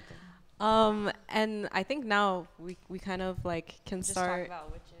 Vanessa. And I think now we kind of like can Just start. talk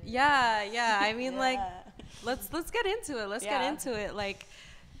about witches. Yeah. I mean, like, let's get into it. Let's get into it. Like,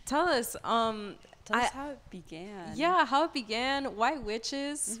 tell us. Tell us how it began. Yeah, how it began. Why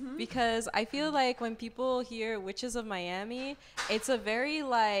witches? Because I feel like when people hear Witches of Miami, it's a very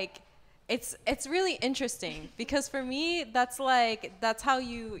like. It's really interesting because for me that's how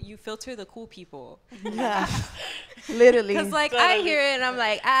you filter the cool people. Yeah, literally. Because like I hear it and I'm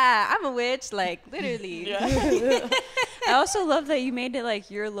like, I'm a witch, like literally. Yeah. I also love that you made it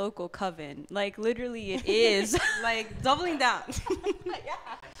like your local coven. Like literally it is. Like doubling down.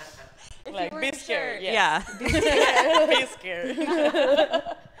 Like be scared. Yeah. Be scared.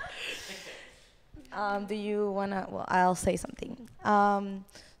 Do you wanna? Well, I'll say something.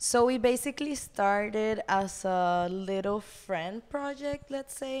 So we basically started as a little friend project,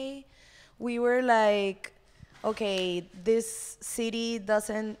 let's say. We were like, okay, this city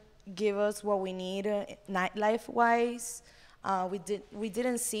doesn't give us what we need nightlife-wise. We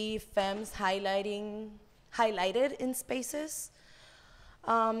didn't see femmes highlighted in spaces.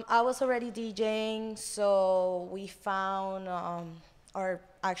 I was already DJing, so we found our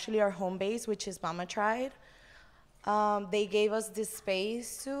home base, which is Mama Tried. They gave us this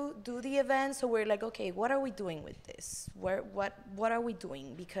space to do the event, so we're like, okay, what are we doing with this? What are we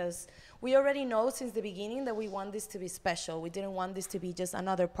doing? Because we already know since the beginning that we want this to be special. We didn't want this to be just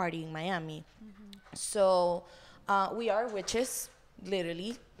another party in Miami. So we are witches,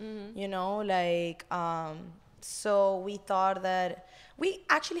 literally, you know, like, so we thought that we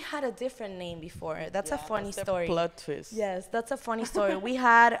actually had a different name before. That's a funny story. Plot twist. Yes, that's a funny story.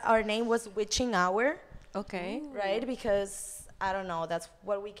 Our name was Witching Hour. Okay. Right, because I don't know, that's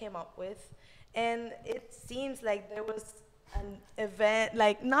what we came up with. And it seems like there was an event,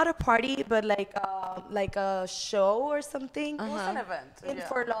 like not a party, but like a show or something. It was an event. In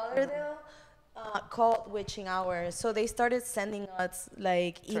Fort Lauderdale called Witching Hour. So they started sending us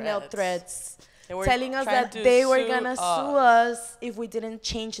like email threads telling us that they were gonna sue us if we didn't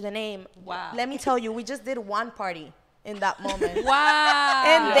change the name. Wow. Let me tell you, we just did one party in that moment. Wow.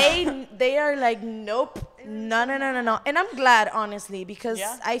 And they are like, nope, no. And I'm glad, honestly, because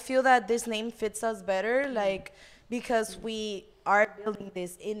I feel that this name fits us better, like, because we are building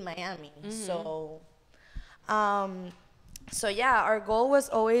this in Miami. So yeah, our goal was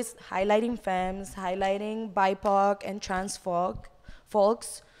always highlighting femmes, highlighting BIPOC and trans folk,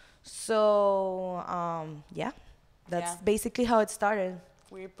 folks. So yeah, that's basically how it started.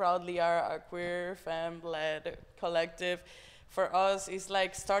 We proudly are a queer femme-led collective. For us, it's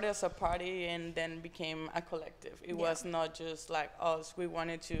like started as a party and then became a collective. It was not just like us. We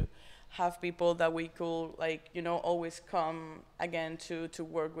wanted to have people that we could, like, you know, always come again to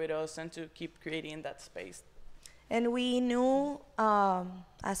work with us and to keep creating that space. And we knew,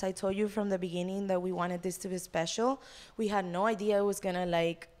 as I told you from the beginning, that we wanted this to be special. We had no idea it was gonna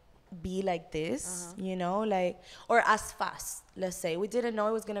like be like this, you know, like, or as fast, let's say. We didn't know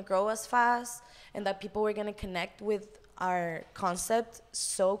it was gonna grow as fast and that people were gonna connect with our concept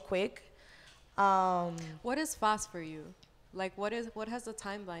so quick. What is fast for you? Like, what has the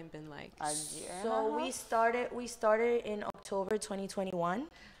timeline been like? A year and So a half? we started in October 2021.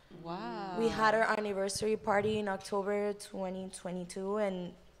 Wow. We had our anniversary party in October 2022,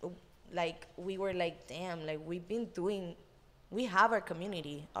 and like we were like, damn, like we have our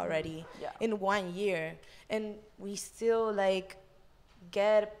community already in 1 year, and we still like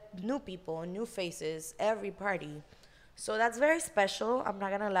get new people, new faces every party. So that's very special. I'm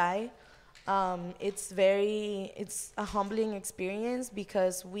not gonna lie. It's a humbling experience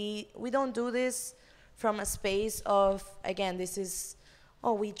because we don't do this from a space of, again, this is,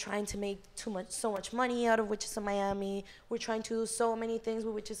 oh, we trying to make so much money out of Witches of Miami. We're trying to do so many things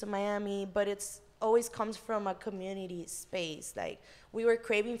with Witches of Miami, but it's always comes from a community space. Like, we were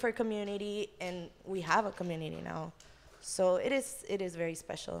craving for community, and we have a community now. So it is very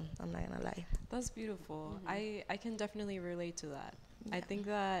special. I'm not gonna lie. That's beautiful. I can definitely relate to that. I think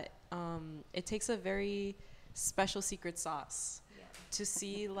that it takes a very special secret sauce to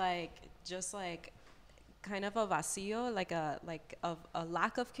see like just like kind of a vacío, like a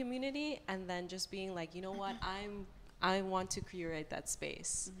lack of community, and then just being like, you know what, I want to create that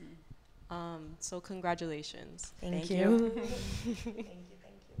space. So congratulations. Thank you.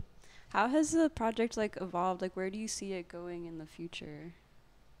 How has the project like evolved? Like, where do you see it going in the future?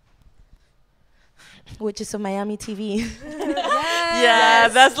 Witches of Miami TV. Yeah,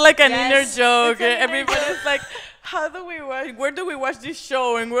 that's like an inner joke. Everybody's like, how do we watch? Where do we watch this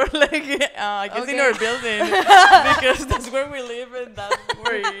show? And we're like, I guess in our building because that's where we live and that's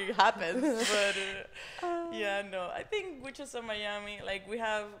where it happens. But yeah, no, I think Witches of Miami, like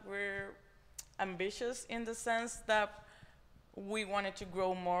we're ambitious in the sense that we wanted to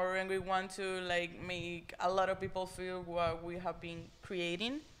grow more and we want to like make a lot of people feel what we have been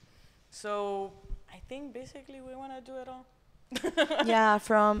creating. So I think basically we want to do it all. Yeah,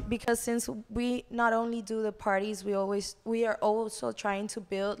 because since we not only do the parties, we are also trying to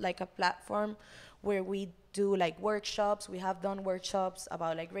build like a platform where we do like workshops. We have done workshops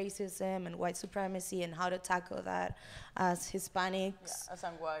about like racism and white supremacy and how to tackle that as Hispanics. Yeah, as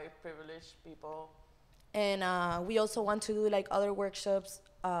white privileged people. And we also want to do like other workshops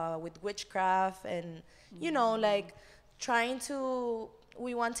with witchcraft and, you know, like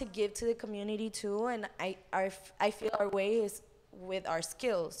we want to give to the community too. And I feel our way is with our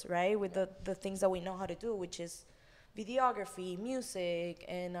skills, right? With the things that we know how to do, which is videography, music,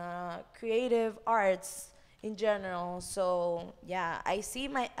 and creative arts in general. So yeah, I see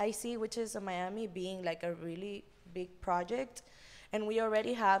Witches of Miami being like a really big project. And we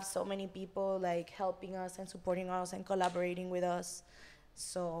already have so many people like helping us and supporting us and collaborating with us.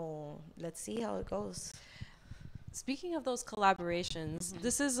 So let's see how it goes. Speaking of those collaborations,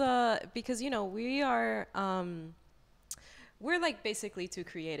 this is because, you know, we're like basically two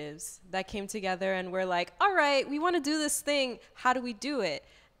creatives that came together and we're like, all right, we want to do this thing. How do we do it?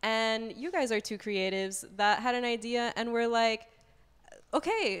 And you guys are two creatives that had an idea and we're like,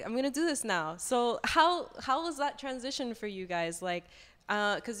 okay, I'm gonna do this now. So how was that transition for you guys? Like,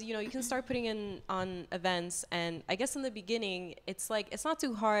 because you know you can start putting in on events, and I guess in the beginning it's like it's not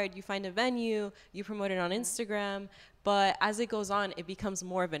too hard. You find a venue, you promote it on Instagram, but as it goes on, it becomes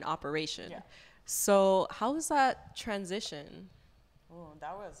more of an operation. Yeah. So how was that transition? Oh,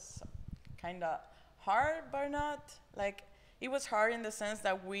 that was kind of hard, but not like it was hard in the sense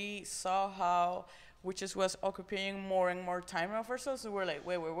that we saw how Witches was occupying more and more time of ourselves. So we're like,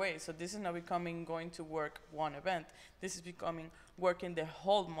 wait. So this is not becoming going to work one event. This is becoming working the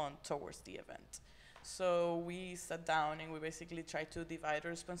whole month towards the event. So we sat down and we basically tried to divide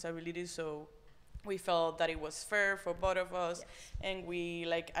our responsibilities. So we felt that it was fair for both of us, and we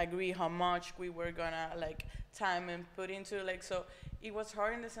like agree how much we were gonna like time and put into like. So it was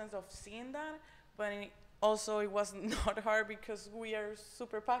hard in the sense of seeing that, but also it was not hard because we are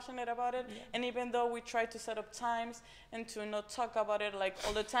super passionate about it. And even though we try to set up times and to not talk about it like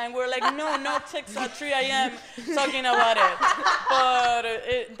all the time, we're like, no text at 3 a.m. talking about it.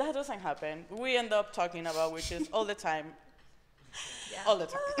 But that doesn't happen. We end up talking about Witches all the time. all the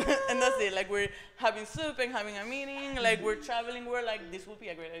time. And that's it. Like, we're having soup and having a meeting. Like, we're traveling. We're like, this would be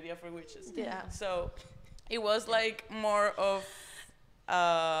a great idea for witches. Yeah. So it was like more of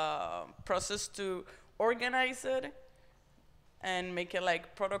a process to organize it and make it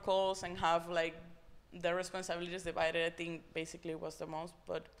like protocols and have like the responsibilities divided. I think basically was the most.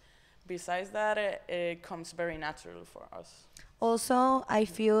 But besides that, it comes very natural for us. Also, I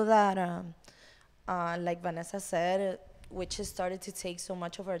feel that, like Vanessa said, witches started to take so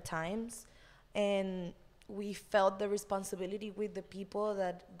much of our times, and we felt the responsibility with the people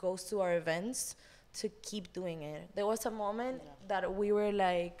that goes to our events to keep doing it. There was a moment that we were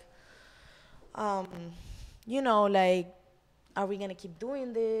like, like, are we gonna keep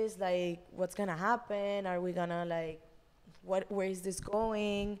doing this? Like, what's gonna happen? Are we gonna like, where is this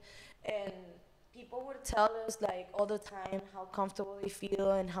going? And people would tell us like all the time how comfortable they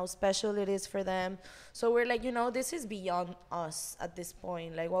feel and how special it is for them. So we're like, this is beyond us at this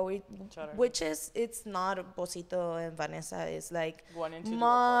point. Like which is, it's not Bosito and Vanessa. It's like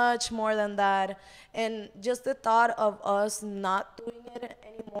much more than that. And just the thought of us not doing it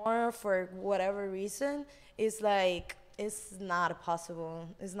anymore for whatever reason is like, it's not possible.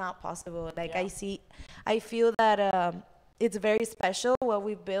 It's not possible. Like I feel that it's very special what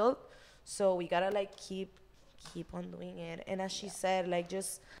we built. So we gotta like keep on doing it. And as she said, like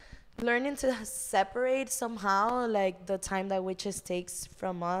just learning to separate somehow like the time that witches takes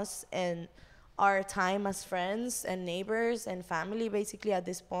from us and our time as friends and neighbors and family basically at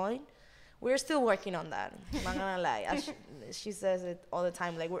this point. We're still working on that. I'm not gonna lie. As she says it all the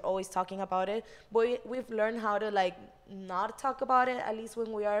time. Like we're always talking about it, but we've learned how to like not talk about it. At least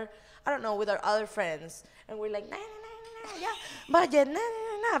when we are, I don't know, with our other friends, and we're like, nah, yeah, budget,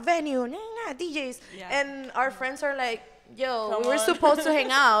 venue, DJs, and our friends are like, yo, we were supposed to hang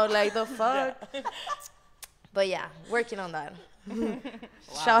out, like the fuck. But yeah, working on that.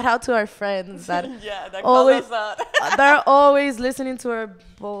 Shout out to our friends that that always call us out. They're always listening to our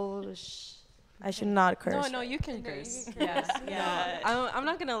bullshit. I should not curse. No, you can curse. Yeah. No, I'm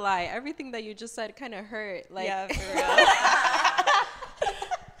not gonna lie. Everything that you just said kind of hurt. Like, yeah, for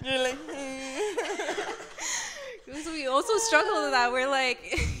real. You're like, because we also struggle with that. We're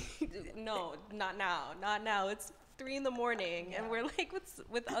like, no, not now. It's 3 a.m, and we're like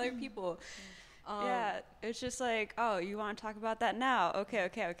with other people. It's just like, oh, you want to talk about that now? Okay,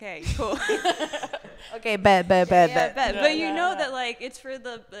 cool. Okay, bet. But you know that like it's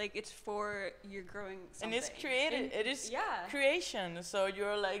for you're growing something. And it's created. It is creation. So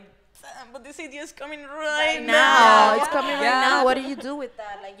you're like, damn, but this idea is coming right now. It's coming right now. What do you do with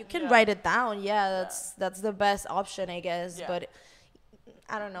that? Like you can write it down. That's the best option, I guess. Yeah. But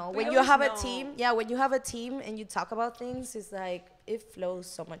I don't know. When you have a team, and you talk about things, it's like it flows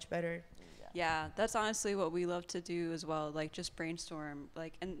so much better. Yeah, that's honestly what we love to do as well. Like just brainstorm,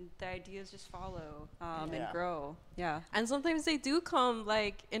 like, and the ideas just follow and grow. Yeah. And sometimes they do come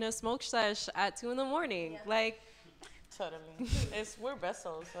like in a smoke sesh at 2 a.m. Like. Totally. We're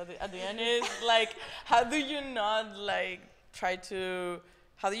vessels. At the end, it's like, how do you not like try to?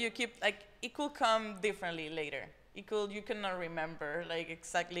 How do you keep like? It could come differently later. You cannot remember like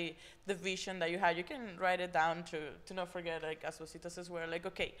exactly the vision that you had. You can write it down to not forget, like as Rosita says, we're like,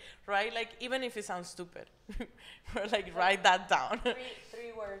 okay, right? Like even if it sounds stupid, we're like, write that down.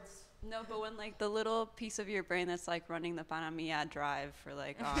 Three words. No, but when like the little piece of your brain that's like running the PanaVizión drive for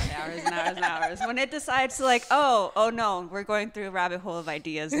like hours and hours and hours, when it decides to like, oh no, we're going through a rabbit hole of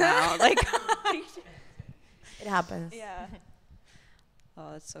ideas now. Like it happens. Yeah.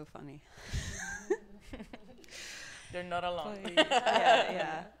 Oh, it's so funny. You're not alone.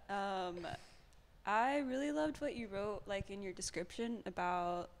 Yeah. I really loved what you wrote, like in your description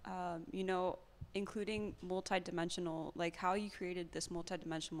about, including multidimensional, like how you created this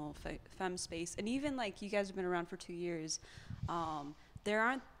multidimensional femme space, and even like you guys have been around for 2 years. There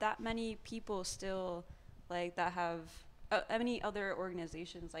aren't that many people still, like that have any other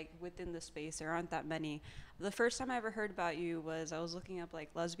organizations like within the space. There aren't that many. The first time I ever heard about you was I was looking up like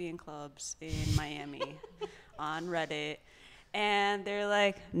lesbian clubs in Miami on Reddit, and they're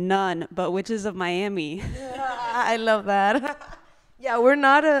like none but Witches of Miami. I love that. Yeah, we're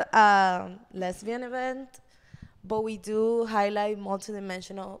not a lesbian event, but we do highlight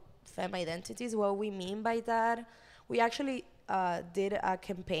multidimensional femme identities. What we mean by that, we actually did a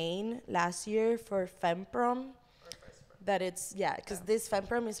campaign last year for FemProm. That it's, because this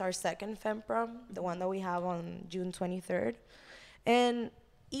FemProm is our second FemProm, the one that we have on June 23rd. And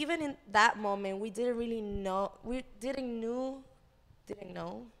even in that moment, we didn't really know,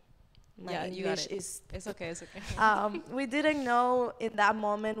 My Yeah, you got English it. is It's okay. It's okay. we didn't know in that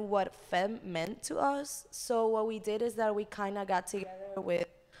moment what femme meant to us. So what we did is that we kind of got together with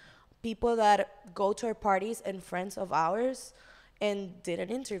people that go to our parties and friends of ours and did an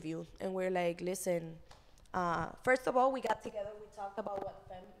interview. And we're like, listen, first of all, we got together, we talked about what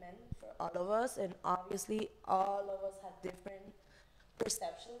femme meant for all of us. And obviously, all of us had different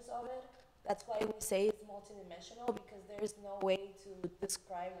perceptions of it. That's why we say it's multidimensional, because there's no way to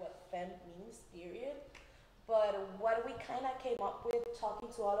describe what femme means, period. But what we kind of came up with talking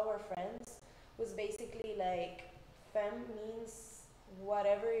to all of our friends was basically like femme means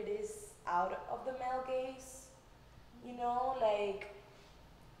whatever it is out of the male gaze, you know, like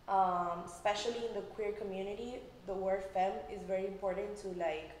especially in the queer community, the word femme is very important to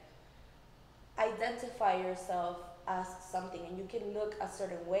like identify yourself as something, and you can look a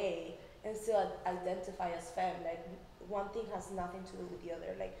certain way and still identify as femme. Like one thing has nothing to do with the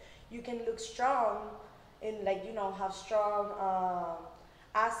other. Like you can look strong and like, you know, have strong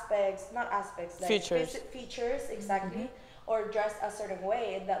aspects, not aspects, like Features. features exactly, or dress a certain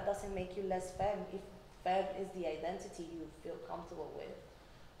way, and that doesn't make you less femme if femme is the identity you feel comfortable with.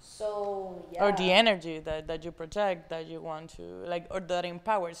 So yeah. Or the energy that you project, that you want to, like, or that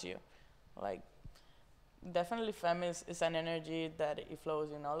empowers you. Like, definitely femme is an energy that it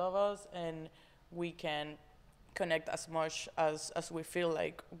flows in all of us, and we can connect as much as we feel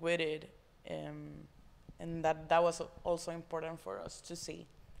like with it. And that was also important for us to see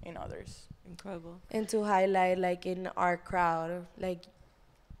in others. Incredible. And to highlight, like in our crowd, like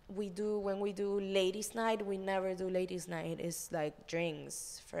when we do ladies night, we never do ladies night. It's like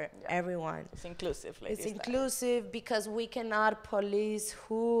drinks for everyone. It's inclusive, ladies. It's inclusive because we cannot police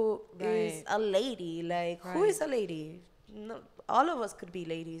who is a lady. Like who is a lady? No, all of us could be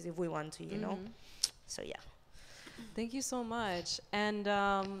ladies if we want to, you know. So yeah. Thank you so much. And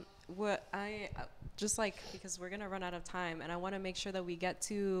what I just like, because we're gonna run out of time, and I want to make sure that we get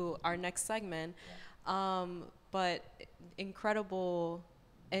to our next segment. But incredible,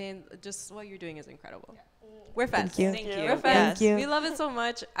 and just what you're doing is incredible. We're fans. Thank you. We're fans. Thank you. We love it so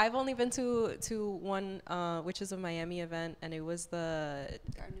much. I've only been to one, which is a Miami event, and it was the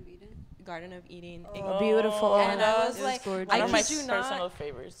Garden of Eden. Oh, beautiful. And I was It was like, gorgeous. One I of my kid you not. personal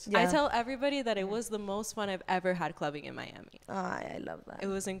favorites. Yeah. I tell everybody that it was the most fun I've ever had clubbing in Miami. I love that. It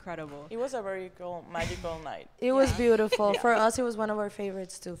was incredible. It was a very cool, magical night. It was beautiful. For us, it was one of our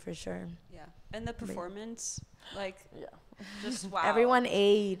favorites too, for sure. Yeah. And the performance, like, Yeah. just wow. Everyone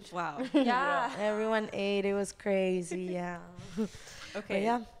ate. Wow. Yeah. Everyone ate. It was crazy. Yeah. Okay. But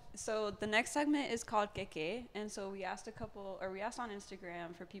yeah. So the next segment is called Keke, and so we asked on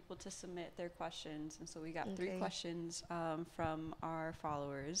Instagram for people to submit their questions, and so we got 3 questions from our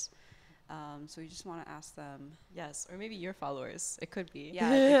followers. So we just want to ask them. Yes, or maybe your followers. It could be.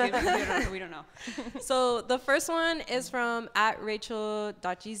 Yeah, we don't know. So the first one is from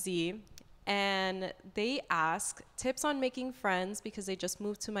 @Rachel.gz, and they ask tips on making friends because they just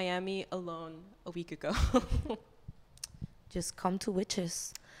moved to Miami alone a week ago. Just come to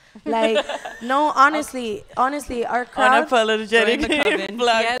Witches. Like, no, honestly, our crowd. Unapologetic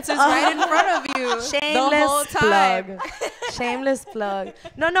plug. Yeah, it's just right in front of you the whole time. Shameless plug.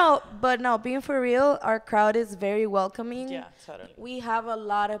 No, being for real, our crowd is very welcoming. Yeah, totally. We have a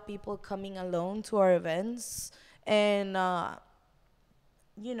lot of people coming alone to our events, and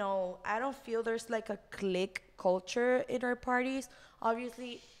you know, I don't feel there's like a clique culture in our parties.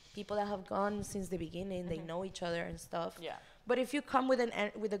 Obviously, people that have gone since the beginning, they know each other and stuff. Yeah. But if you come with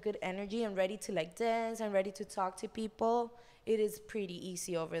a good energy and ready to like dance and ready to talk to people, it is pretty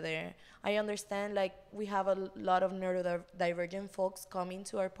easy over there. I understand, like, we have a lot of neurodivergent folks coming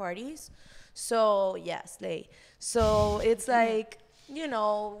to our parties. So, yes, So it's like, you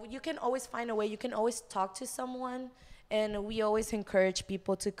know, you can always find a way. You can always talk to someone. And we always encourage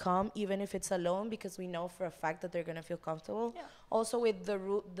people to come, even if it's alone, because we know for a fact that they're going to feel comfortable. Yeah. Also, with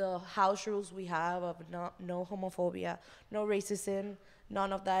the house rules we have of no homophobia, no racism,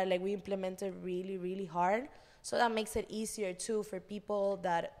 none of that. Like, we implement it really, really hard. So that makes it easier, too, for people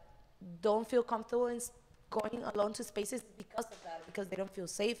that don't feel comfortable in going alone to spaces because of that, because they don't feel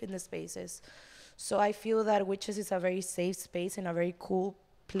safe in the spaces. So I feel that Witches is a very safe space and a very cool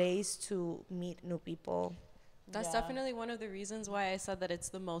place to meet new people. That's definitely one of the reasons why I said that it's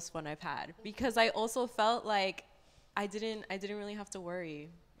the most fun I've had, because I also felt like I didn't really have to worry.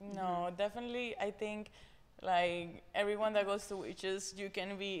 No, definitely. I think, Like everyone that goes to witches, you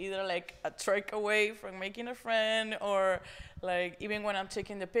can be either like a trek away from making a friend, or like even when I'm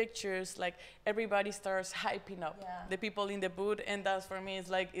taking the pictures, like everybody starts hyping up the people in the booth, and that's for me is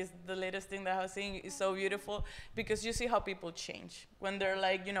the latest thing that I've seen. Is so beautiful because you see how people change when they're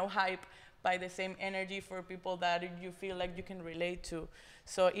like hype by the same energy for people that you feel like you can relate to.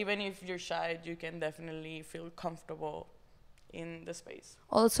 So even if you're shy, you can definitely feel comfortable in the space.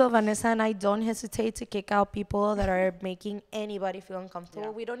 Also, Vanessa and I don't hesitate to kick out people that are making anybody feel uncomfortable. Yeah.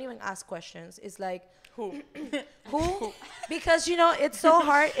 We don't even ask questions. It's like, Who? who? Because it's so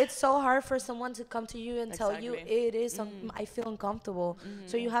hard. It's so hard for someone to come to you and tell you Exactly. it is. I feel uncomfortable.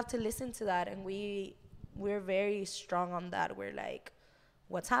 So you have to listen to that, and we're very strong on that. We're like,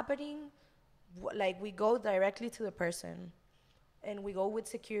 what's happening? Like we go directly to the person, and we go with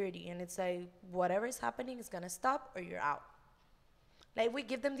security, and it's like whatever is happening is gonna stop, or you're out. Like we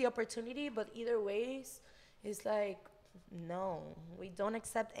give them the opportunity, but either ways, it's like, no, we don't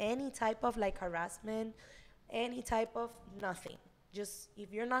accept any type of like harassment, any type of nothing. Just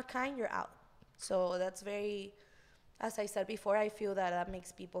if you're not kind, you're out. So that's very, as I said before, I feel that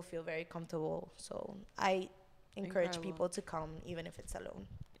makes people feel very comfortable. So I encourage Incredible. people to come, even if it's alone.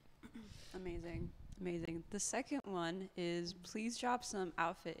 Amazing. Amazing. The second one is please drop some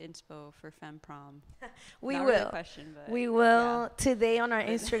outfit inspo for Femme Prom. We Not will. really a question, but We will today on our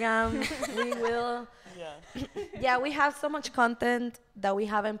Instagram. We will. Yeah. Yeah, we have so much content that we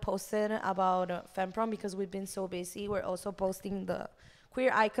haven't posted about FemProm because we've been so busy. We're also posting the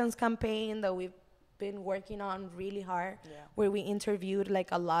Queer Icons campaign that we've been working on really hard, where we interviewed like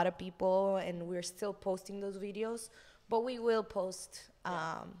a lot of people, and we're still posting those videos. But we will post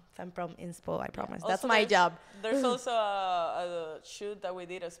FemProm inspo, I promise. That's Also, my job. There's also a shoot that we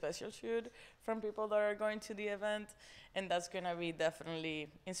did, a special shoot from people that are going to the event, and that's gonna be definitely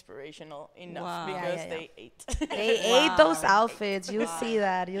inspirational enough Wow. because Yeah. they ate. They ate those outfits. You'll see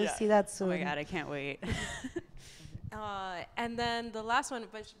that. You'll see that Oh soon. my God, I can't wait. And then the last one,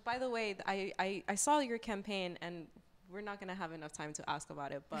 but by the way, I saw your campaign, and we're not going to have enough time to ask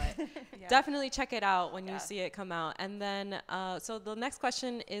about it, but definitely check it out when you see it come out. And then, so the next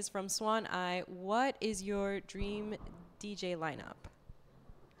question is from Swan Eye. What is your dream DJ lineup?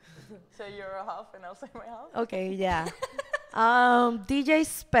 So you're a half and I'll say my half? Okay, yeah. DJ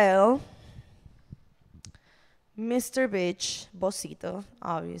Spell, Mr. Bitch, Bosito,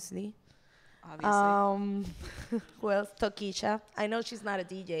 obviously. Who else? Tokisha. I know she's not a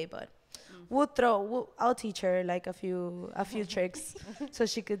DJ, but I'll teach her like a few tricks so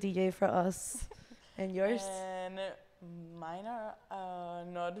she could DJ for us. And yours? And mine are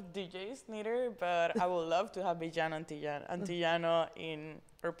not DJs neither, but I would love to have Bijan Antillano in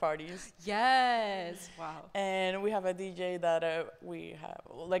our parties. Yes. Wow. And we have a DJ that we have,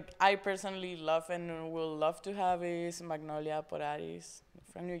 like I personally love and will love to have is Magnolia Poraris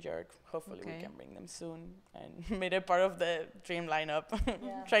from New York. Hopefully we can bring them soon and made it part of the dream lineup.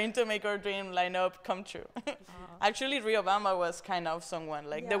 Trying to make our dream lineup come true. Actually, Rio Bamba was kind of someone,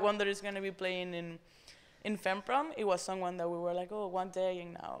 like the one that is going to be playing in FemProm. It was someone that we were like, oh, one day,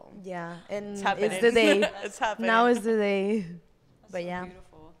 and now and it's happening. it's the day. It's happening. Now is the day. That's But so yeah.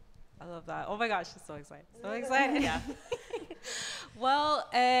 beautiful. I love that. Oh my gosh, she's so excited. So excited. Well,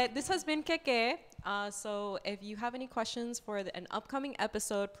 this has been Keke. So if you have any questions for an upcoming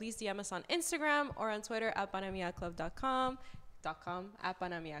episode, please DM us on Instagram or on Twitter at panamiaclub.com. At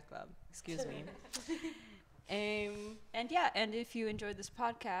Panamia Club. Excuse me. And if you enjoyed this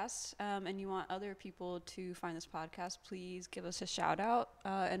podcast and you want other people to find this podcast, please give us a shout out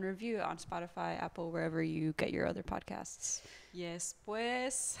and review it on Spotify, Apple, wherever you get your other podcasts. Yes,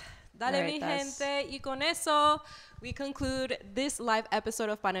 pues. Dale, Right, mi that's- gente. Y con eso, we conclude this live episode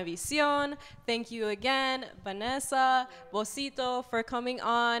of PanaVizión. Thank you again, Vanessa, Bosito, for coming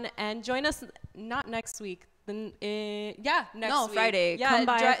on. And join us, not next week. Next week. Friday. Yeah, Come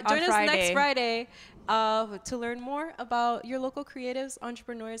by on join us next Friday. Friday to learn more about your local creatives,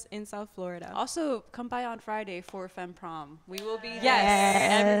 entrepreneurs in South Florida. Also, come by on Friday for Femme Prom. We will be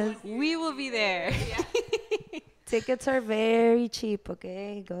Yes, we will be there. Tickets are very cheap,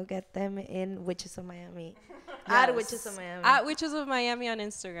 okay? Go get them in Witches of Miami. At Witches of Miami. At Witches of Miami on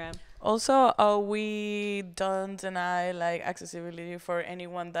Instagram. Also, we don't deny like accessibility for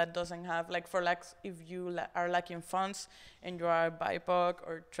anyone that doesn't have like if you are lacking funds and you are BIPOC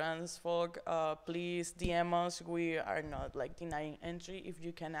or trans folk, please DM us. We are not like denying entry if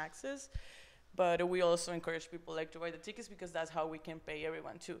you can access, but we also encourage people like to buy the tickets because that's how we can pay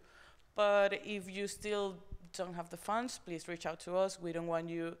everyone too. But if you still don't have the funds, please reach out to us. We don't want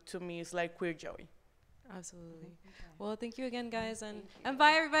you to miss like Queer Joey. Absolutely. Well, thank you again, guys, and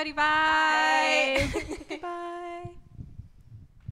bye, everybody. Bye.